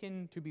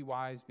taken to be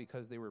wives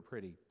because they were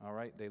pretty, all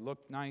right? They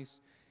looked nice,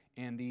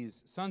 and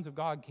these sons of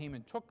God came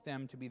and took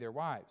them to be their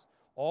wives,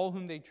 all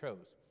whom they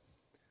chose.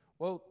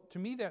 Well, to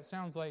me that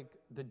sounds like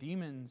the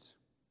demons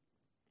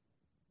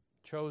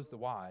chose the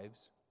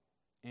wives,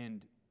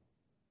 and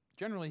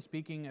generally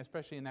speaking,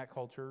 especially in that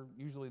culture,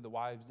 usually the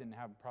wives didn't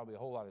have probably a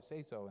whole lot of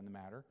say-so in the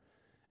matter.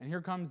 And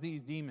here comes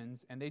these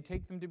demons, and they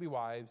take them to be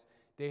wives,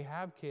 they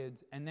have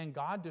kids, and then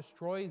God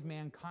destroys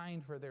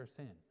mankind for their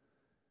sin.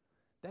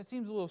 That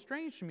seems a little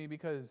strange to me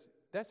because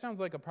that sounds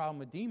like a problem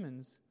with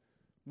demons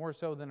more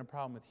so than a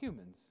problem with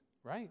humans,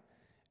 right?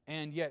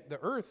 And yet the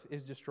earth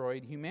is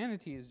destroyed,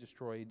 humanity is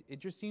destroyed. It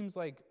just seems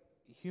like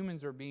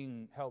humans are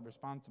being held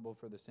responsible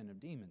for the sin of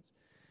demons.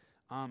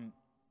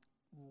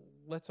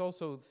 Let's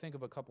also think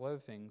of a couple other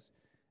things.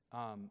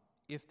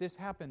 If this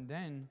happened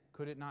then,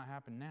 could it not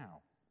happen now?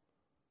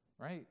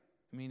 Right?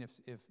 I mean,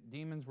 if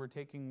demons were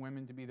taking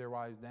women to be their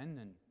wives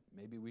then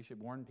maybe we should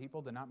warn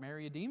people to not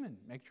marry a demon.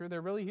 Make sure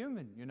they're really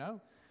human, you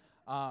know?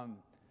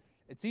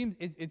 It seems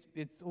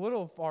it's a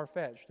little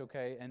far-fetched,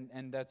 okay?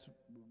 And that's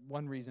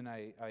one reason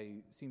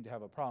I seem to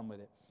have a problem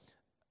with it.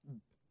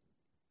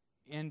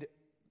 And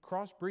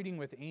crossbreeding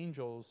with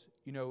angels,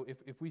 you know,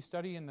 if we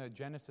study in the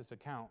Genesis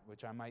account,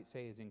 which I might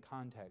say is in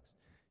context,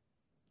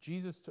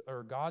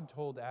 God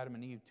told Adam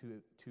and Eve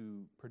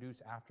to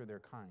produce after their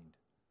kind,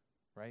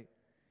 right?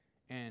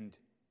 And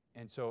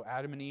so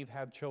Adam and Eve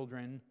have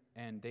children,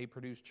 and they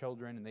produce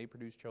children, and they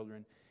produce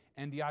children.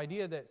 And the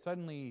idea that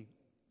suddenly,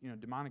 you know,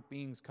 demonic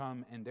beings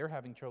come and they're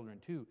having children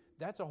too,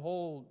 that's a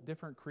whole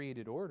different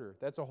created order.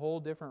 That's a whole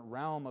different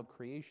realm of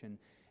creation.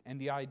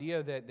 And the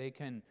idea that they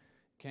can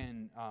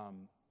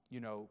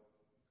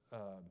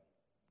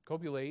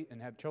copulate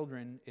and have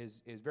children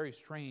is very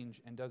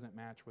strange and doesn't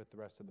match with the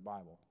rest of the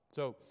Bible.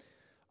 So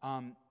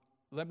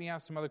let me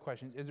ask some other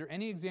questions. Is there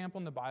any example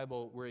in the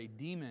Bible where a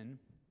demon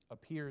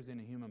appears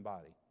in a human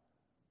body?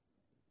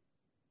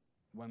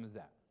 When was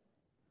that?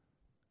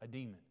 A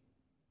demon.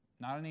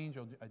 Not an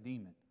angel, a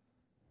demon.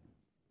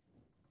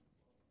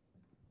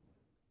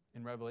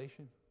 In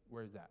Revelation?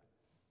 Where is that?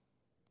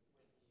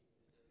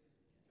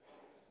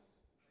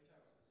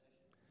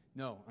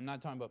 No, I'm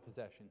not talking about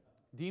possession.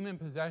 Demon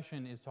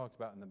possession is talked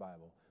about in the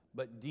Bible,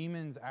 but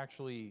demons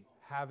actually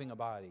having a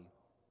body,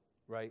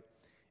 right?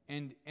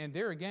 And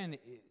there again,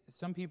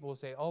 some people will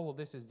say, oh, well,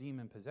 this is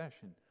demon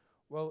possession.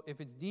 Well,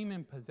 if it's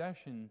demon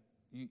possession,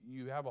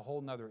 you have a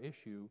whole nother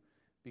issue,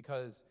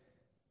 because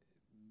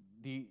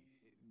the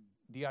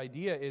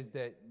idea is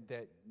that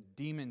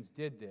demons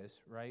did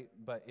this, right?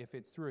 But if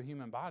it's through a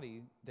human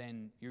body,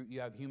 then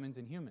you have humans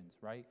and humans,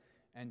 right?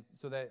 And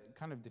so that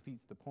kind of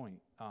defeats the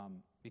point,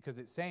 because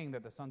it's saying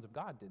that the sons of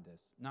God did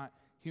this, not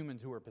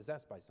humans who were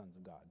possessed by sons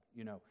of God,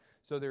 you know.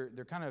 So they're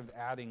kind of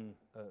adding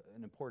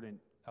an important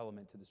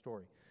element to the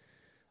story.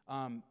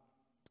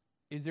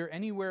 Is there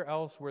anywhere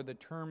else where the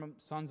term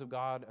sons of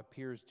God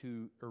appears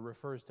to or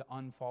refers to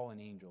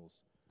unfallen angels?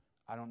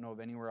 I don't know of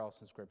anywhere else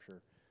in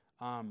Scripture.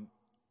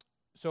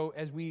 So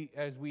as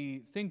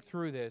we think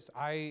through this,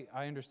 I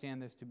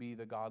understand this to be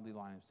the godly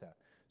line of Seth.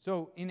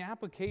 So in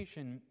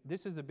application,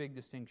 this is a big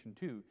distinction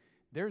too.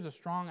 There's a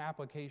strong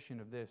application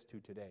of this to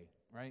today,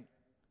 right?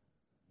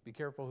 Be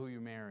careful who you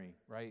marry,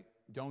 right?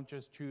 Don't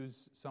just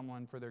choose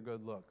someone for their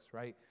good looks,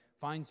 right?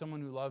 Find someone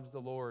who loves the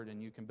Lord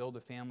and you can build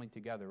a family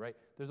together, right?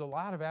 There's a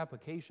lot of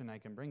application I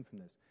can bring from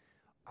this.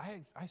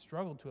 I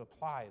struggle to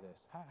apply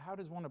this. How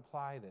does one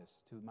apply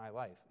this to my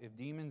life? If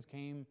demons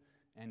came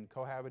and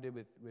cohabited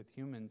with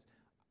humans,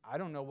 I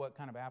don't know what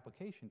kind of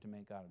application to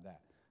make out of that.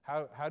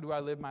 How do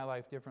I live my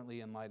life differently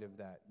in light of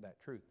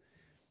that truth?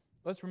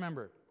 Let's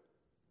remember,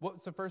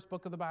 what's the first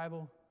book of the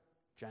Bible?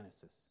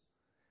 Genesis.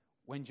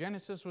 When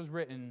Genesis was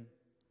written,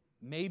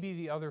 maybe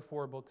the other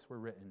 4 books were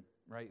written,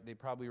 right? They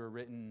probably were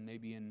written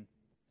maybe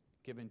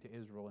given to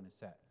Israel in a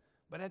set.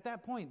 But at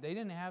that point, they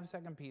didn't have 2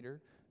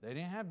 Peter. They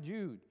didn't have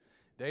Jude.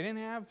 They didn't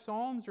have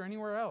Psalms or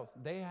anywhere else.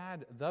 They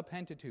had the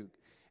Pentateuch.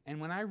 And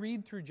when I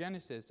read through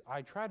Genesis,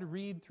 I try to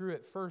read through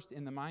it first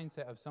in the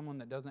mindset of someone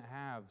that doesn't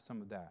have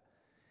some of that.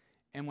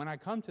 And when I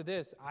come to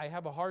this, I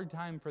have a hard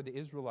time for the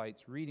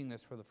Israelites reading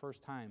this for the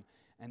first time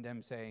and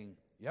them saying,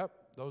 yep,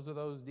 those are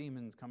those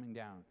demons coming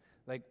down.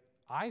 Like,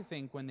 I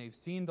think when they've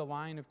seen the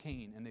line of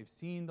Cain and they've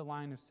seen the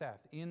line of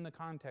Seth in the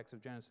context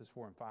of Genesis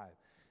 4 and 5,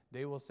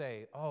 they will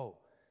say, oh,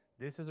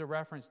 this is a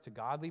reference to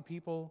godly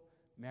people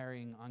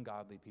marrying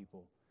ungodly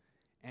people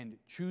and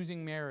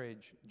choosing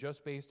marriage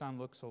just based on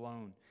looks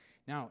alone.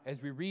 Now,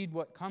 as we read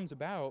what comes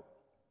about,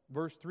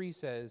 verse 3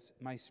 says,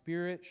 my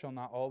spirit shall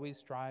not always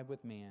strive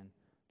with man,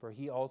 for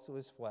he also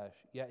is flesh,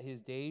 yet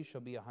his days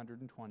shall be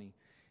 120.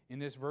 In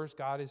this verse,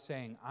 God is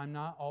saying, I'm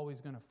not always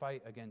going to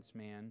fight against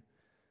man.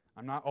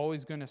 I'm not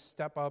always going to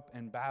step up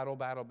and battle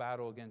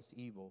against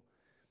evil.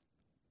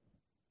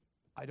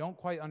 I don't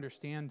quite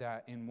understand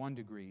that in one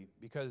degree,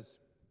 because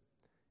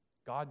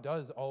God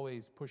does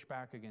always push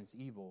back against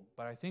evil,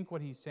 but I think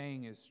what he's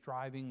saying is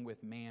striving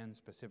with man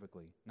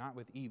specifically, not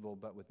with evil,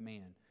 but with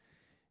man.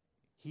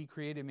 He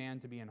created man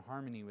to be in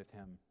harmony with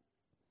him.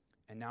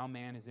 And now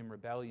man is in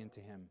rebellion to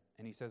him.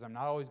 And he says, I'm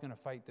not always going to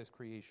fight this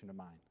creation of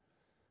mine.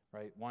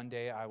 Right? One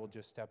day I will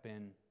just step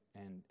in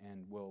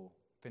and will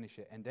finish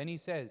it. And then he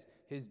says,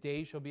 his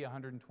days shall be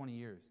 120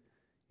 years.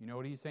 You know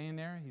what he's saying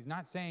there? He's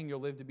not saying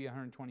you'll live to be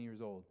 120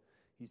 years old.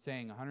 He's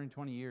saying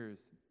 120 years,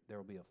 there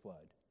will be a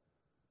flood.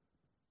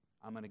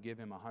 I'm going to give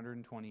him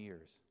 120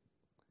 years.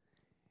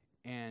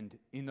 And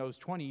in those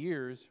 20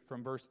 years,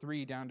 from verse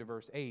 3 down to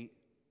verse 8,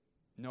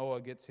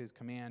 Noah gets his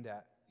command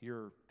at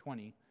year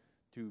 20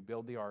 to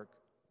build the ark,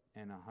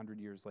 and 100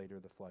 years later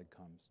the flood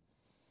comes.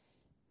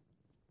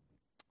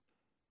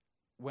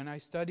 When I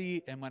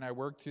study and when I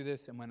work through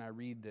this and when I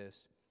read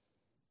this,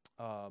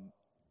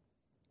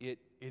 it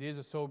is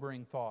a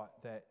sobering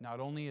thought that not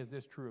only is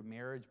this true of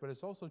marriage, but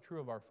it's also true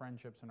of our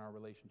friendships and our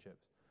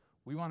relationships.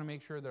 We want to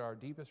make sure that our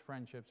deepest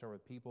friendships are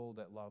with people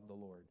that love the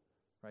Lord,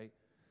 right?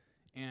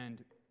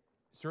 And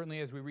certainly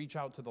as we reach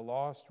out to the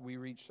lost, we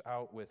reach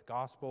out with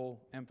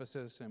gospel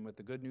emphasis and with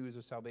the good news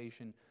of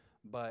salvation,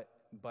 but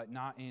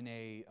not in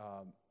a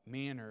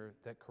manner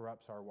that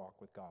corrupts our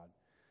walk with God.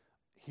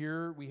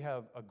 Here we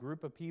have a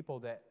group of people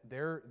that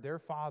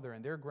their father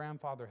and their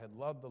grandfather had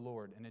loved the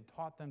Lord and had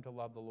taught them to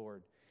love the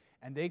Lord.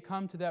 And they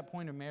come to that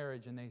point of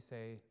marriage and they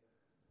say,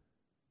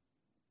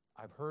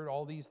 I've heard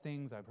all these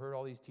things, I've heard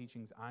all these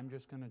teachings, I'm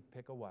just going to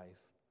pick a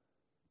wife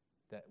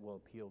that will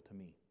appeal to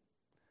me.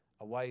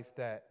 A wife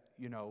that,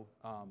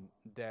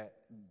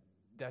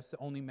 that's the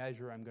only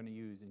measure I'm going to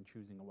use in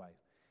choosing a wife.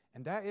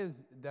 And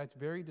that's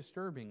very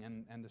disturbing,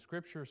 and the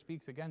Scripture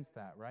speaks against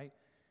that, right?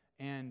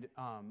 And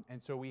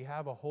so we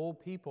have a whole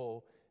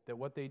people that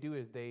what they do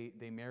is they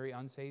marry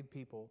unsaved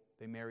people,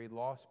 they marry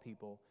lost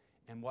people,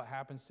 and what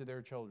happens to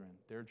their children?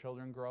 Their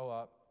children grow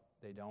up,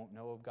 they don't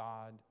know of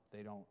God,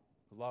 they don't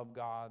love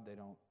God, they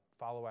don't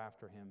follow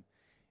after Him.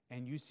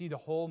 And you see the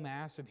whole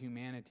mass of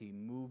humanity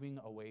moving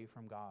away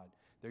from God.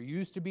 There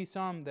used to be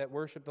some that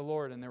worshiped the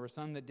Lord, and there were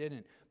some that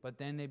didn't, but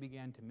then they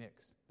began to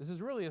mix. This is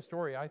really a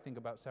story, I think,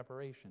 about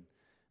separation.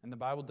 And the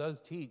Bible does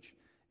teach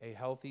a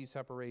healthy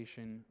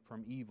separation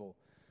from evil.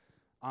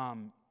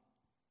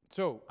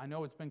 So I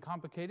know it's been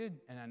complicated,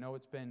 and I know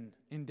it's been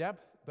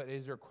in-depth, but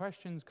is there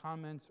questions,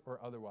 comments, or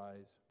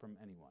otherwise from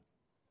anyone?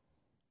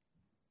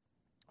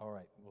 All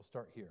right, we'll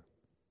start here.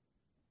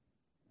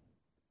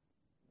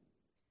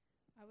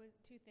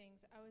 Two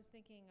things. I was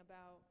thinking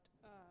about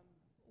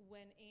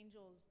when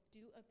angels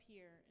do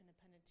appear in the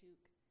Pentateuch.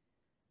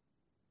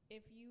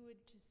 If you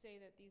would to say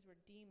that these were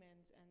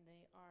demons and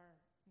they are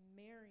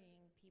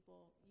marrying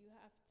people, you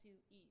have to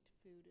eat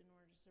food in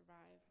order to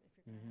survive if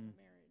you're going to have a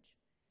marriage.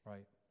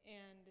 Right.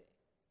 And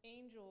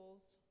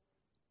angels,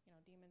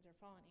 demons are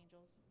fallen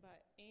angels,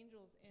 but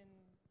angels in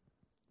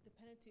the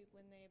Pentateuch,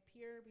 when they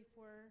appear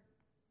before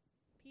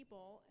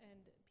people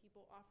and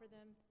people offer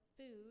them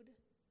food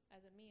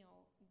as a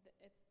meal,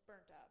 it's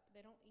burnt up. They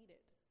don't eat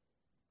it.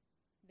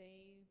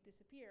 They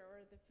disappear,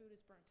 or the food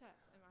is burnt up.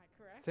 Am I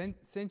correct?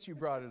 Since you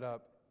brought it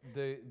up,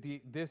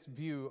 this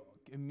view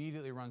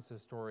immediately runs to the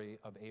story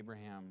of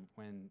Abraham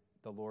when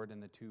the Lord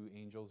and the two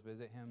angels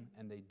visit him,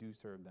 and they do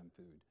serve them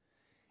food.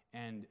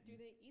 And do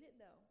they eat it,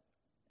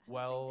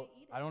 though?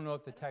 I don't know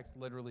if the text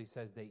literally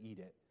says they eat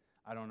it.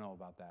 I don't know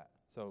about that.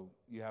 So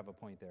you have a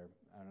point there.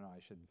 I don't know.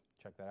 I should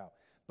check that out.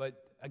 But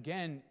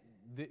again,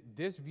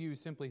 this view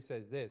simply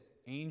says this: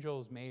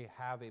 angels may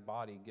have a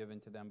body given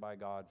to them by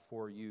God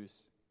for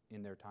use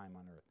in their time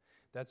on earth.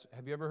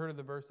 Have you ever heard of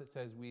the verse that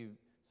says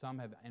some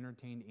have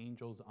entertained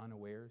angels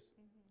unawares?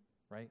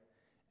 Right?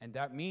 And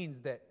that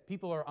means that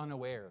people are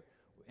unaware.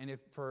 And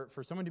if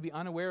for someone to be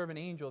unaware of an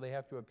angel, they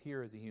have to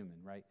appear as a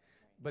human, right?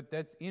 But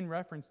that's in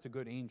reference to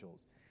good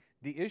angels.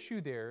 The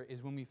issue there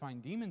is when we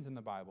find demons in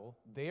the Bible,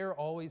 they are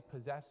always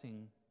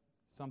possessing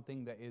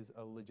something that is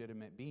a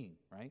legitimate being,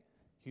 right?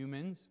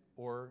 Humans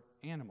or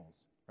animals,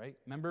 right?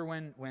 Remember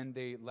when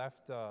they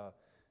left,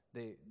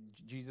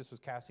 Jesus was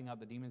casting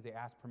out the demons, they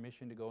asked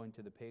permission to go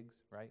into the pigs,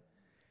 right?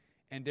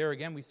 And there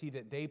again, we see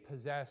that they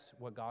possess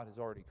what God has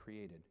already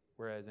created,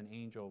 whereas an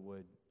angel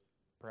would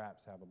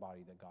perhaps have a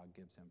body that God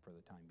gives him for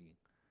the time being.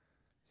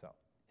 So.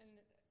 And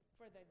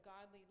for the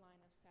godly line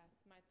of Seth,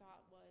 my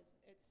thought was,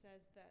 it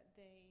says that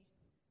they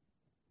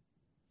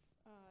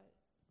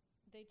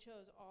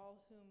chose all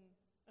whom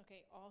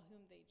they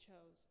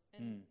chose.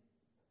 And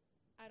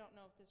I don't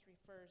know if this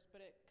refers,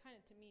 but it kind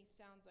of to me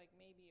sounds like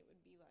maybe it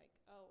would be like,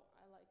 oh,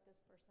 I like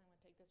this person, I'm going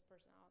to take this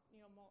person out,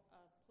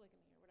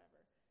 polygamy or whatever.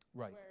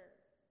 Right.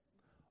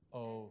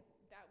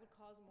 That would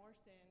cause more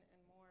sin and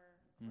more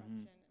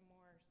corruption and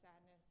more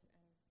sadness.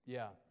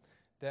 Yeah,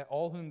 that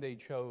all whom they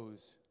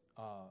chose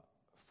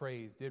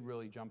phrase did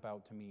really jump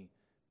out to me,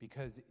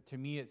 because to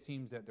me it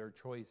seems that their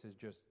choice is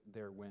just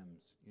their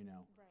whims,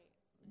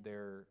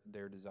 Right.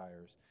 their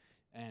desires.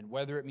 And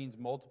whether it means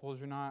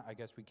multiples or not, I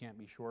guess we can't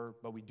be sure,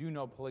 but we do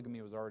know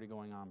polygamy was already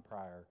going on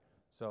prior.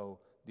 So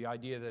the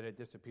idea that it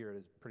disappeared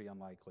is pretty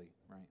unlikely,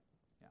 right?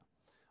 Yeah.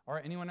 All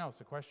right, anyone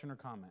else? A question or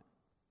comment?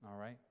 All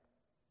right.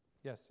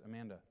 Yes,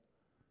 Amanda.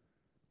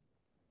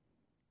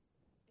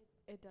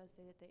 It does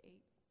say that they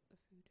ate the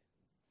food.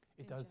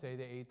 It in does say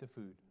they Genesis. ate the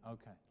food.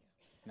 Okay.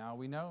 Now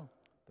we know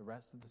the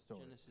rest of the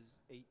story. Genesis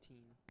 18.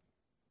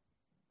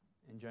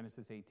 In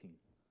Genesis 18.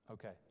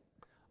 Okay.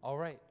 All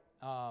right.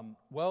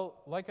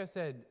 Well, like I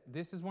said,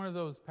 this is one of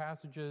those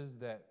passages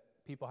that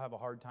people have a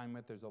hard time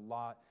with.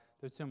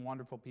 There's some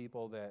wonderful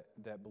people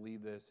that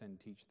believe this and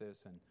teach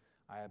this, and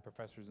I had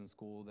professors in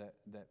school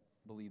that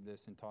believe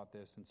this and taught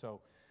this, and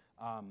so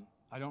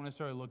I don't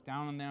necessarily look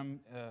down on them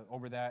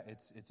over that.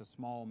 It's a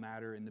small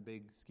matter in the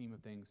big scheme of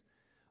things.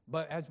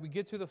 But as we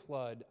get to the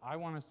flood, I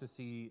want us to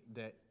see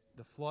that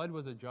the flood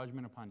was a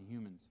judgment upon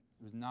humans.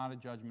 It was not a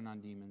judgment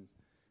on demons,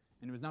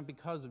 and it was not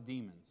because of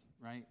demons,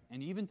 right?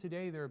 And even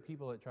today, there are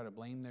people that try to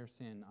blame their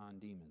sin on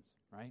demons,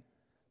 right?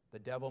 The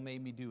devil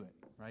made me do it,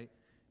 right?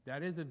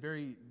 That is a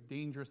very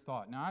dangerous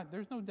thought. Now,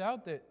 there's no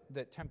doubt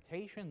that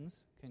temptations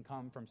can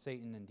come from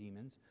Satan and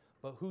demons,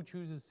 but who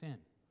chooses sin?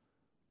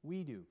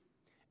 We do.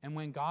 And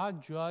when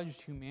God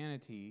judged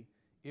humanity,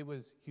 it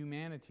was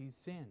humanity's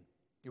sin.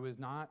 It was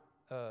not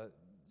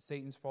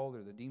Satan's fault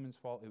or the demon's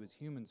fault. It was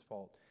humans'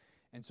 fault.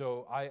 And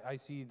so I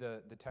see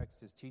the text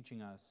as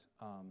teaching us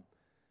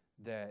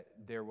that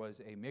there was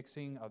a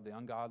mixing of the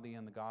ungodly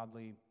and the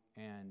godly,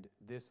 and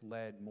this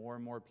led more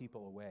and more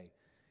people away.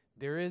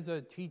 There is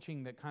a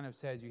teaching that kind of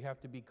says you have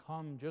to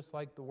become just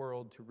like the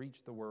world to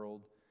reach the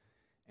world,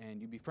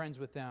 and you be friends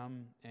with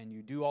them, and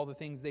you do all the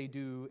things they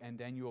do, and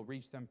then you will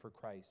reach them for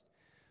Christ.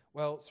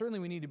 Well, certainly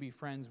we need to be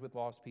friends with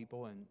lost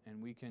people,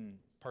 and we can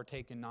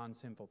partake in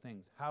non-sinful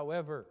things.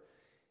 However,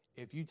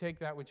 if you take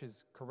that which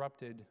is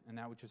corrupted and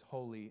that which is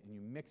holy,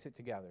 and you mix it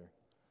together,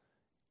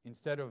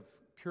 instead of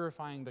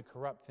purifying the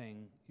corrupt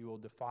thing, you will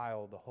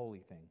defile the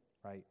holy thing,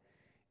 right?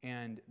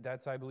 And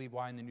that's, I believe,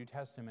 why in the New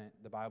Testament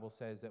the Bible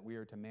says that we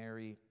are to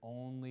marry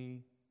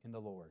only in the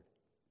Lord,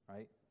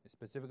 right? It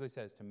specifically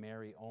says to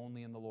marry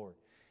only in the Lord.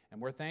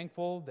 And we're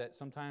thankful that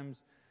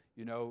sometimes,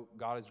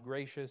 God is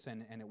gracious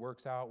and it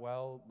works out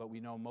well, but we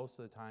know most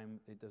of the time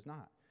it does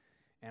not.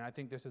 And I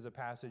think this is a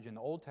passage in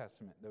the Old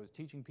Testament that was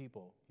teaching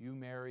people, you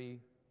marry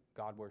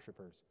God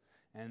worshipers.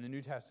 And in the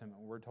New Testament,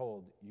 we're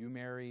told, you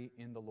marry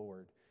in the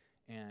Lord,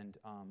 and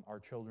our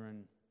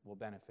children will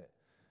benefit.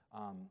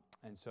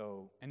 And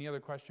so, any other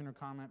question or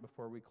comment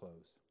before we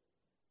close?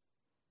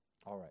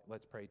 All right,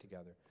 let's pray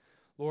together.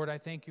 Lord, I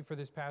thank you for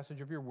this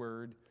passage of your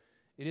word.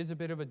 It is a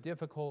bit of a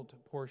difficult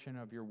portion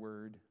of your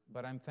word,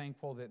 but I'm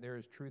thankful that there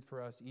is truth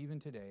for us even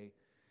today.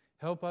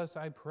 Help us,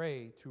 I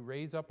pray, to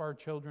raise up our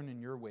children in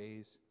your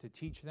ways, to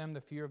teach them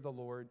the fear of the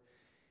Lord.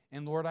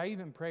 And Lord, I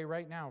even pray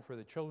right now for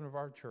the children of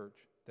our church,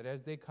 that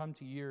as they come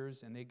to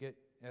years and they get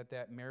at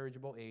that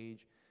marriageable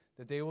age,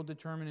 that they will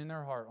determine in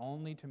their heart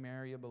only to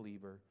marry a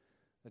believer,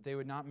 that they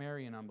would not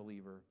marry an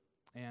unbeliever.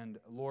 And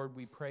Lord,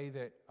 we pray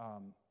that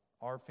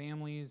our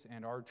families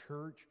and our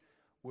church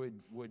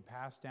would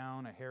pass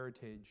down a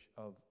heritage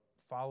of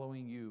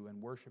following you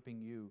and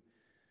worshiping you.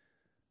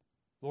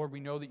 Lord,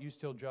 we know that you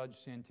still judge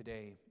sin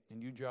today,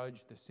 and you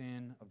judge the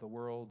sin of the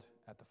world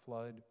at the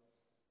flood.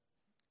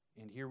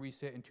 And here we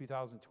sit in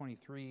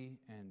 2023,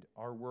 and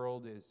our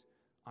world is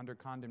under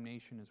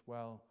condemnation as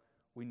well.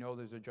 We know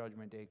there's a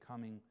judgment day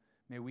coming.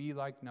 May we,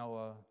 like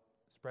Noah,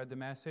 spread the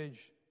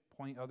message,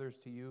 point others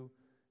to you.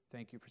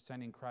 Thank you for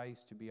sending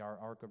Christ to be our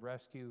ark of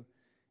rescue,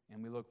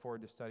 and we look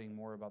forward to studying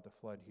more about the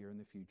flood here in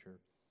the future.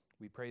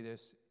 We pray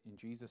this in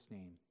Jesus'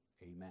 name.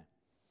 Amen.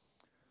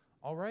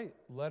 All right,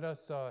 let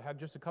us have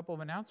just a couple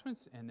of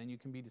announcements, and then you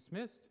can be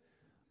dismissed.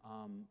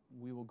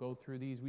 We will go through these.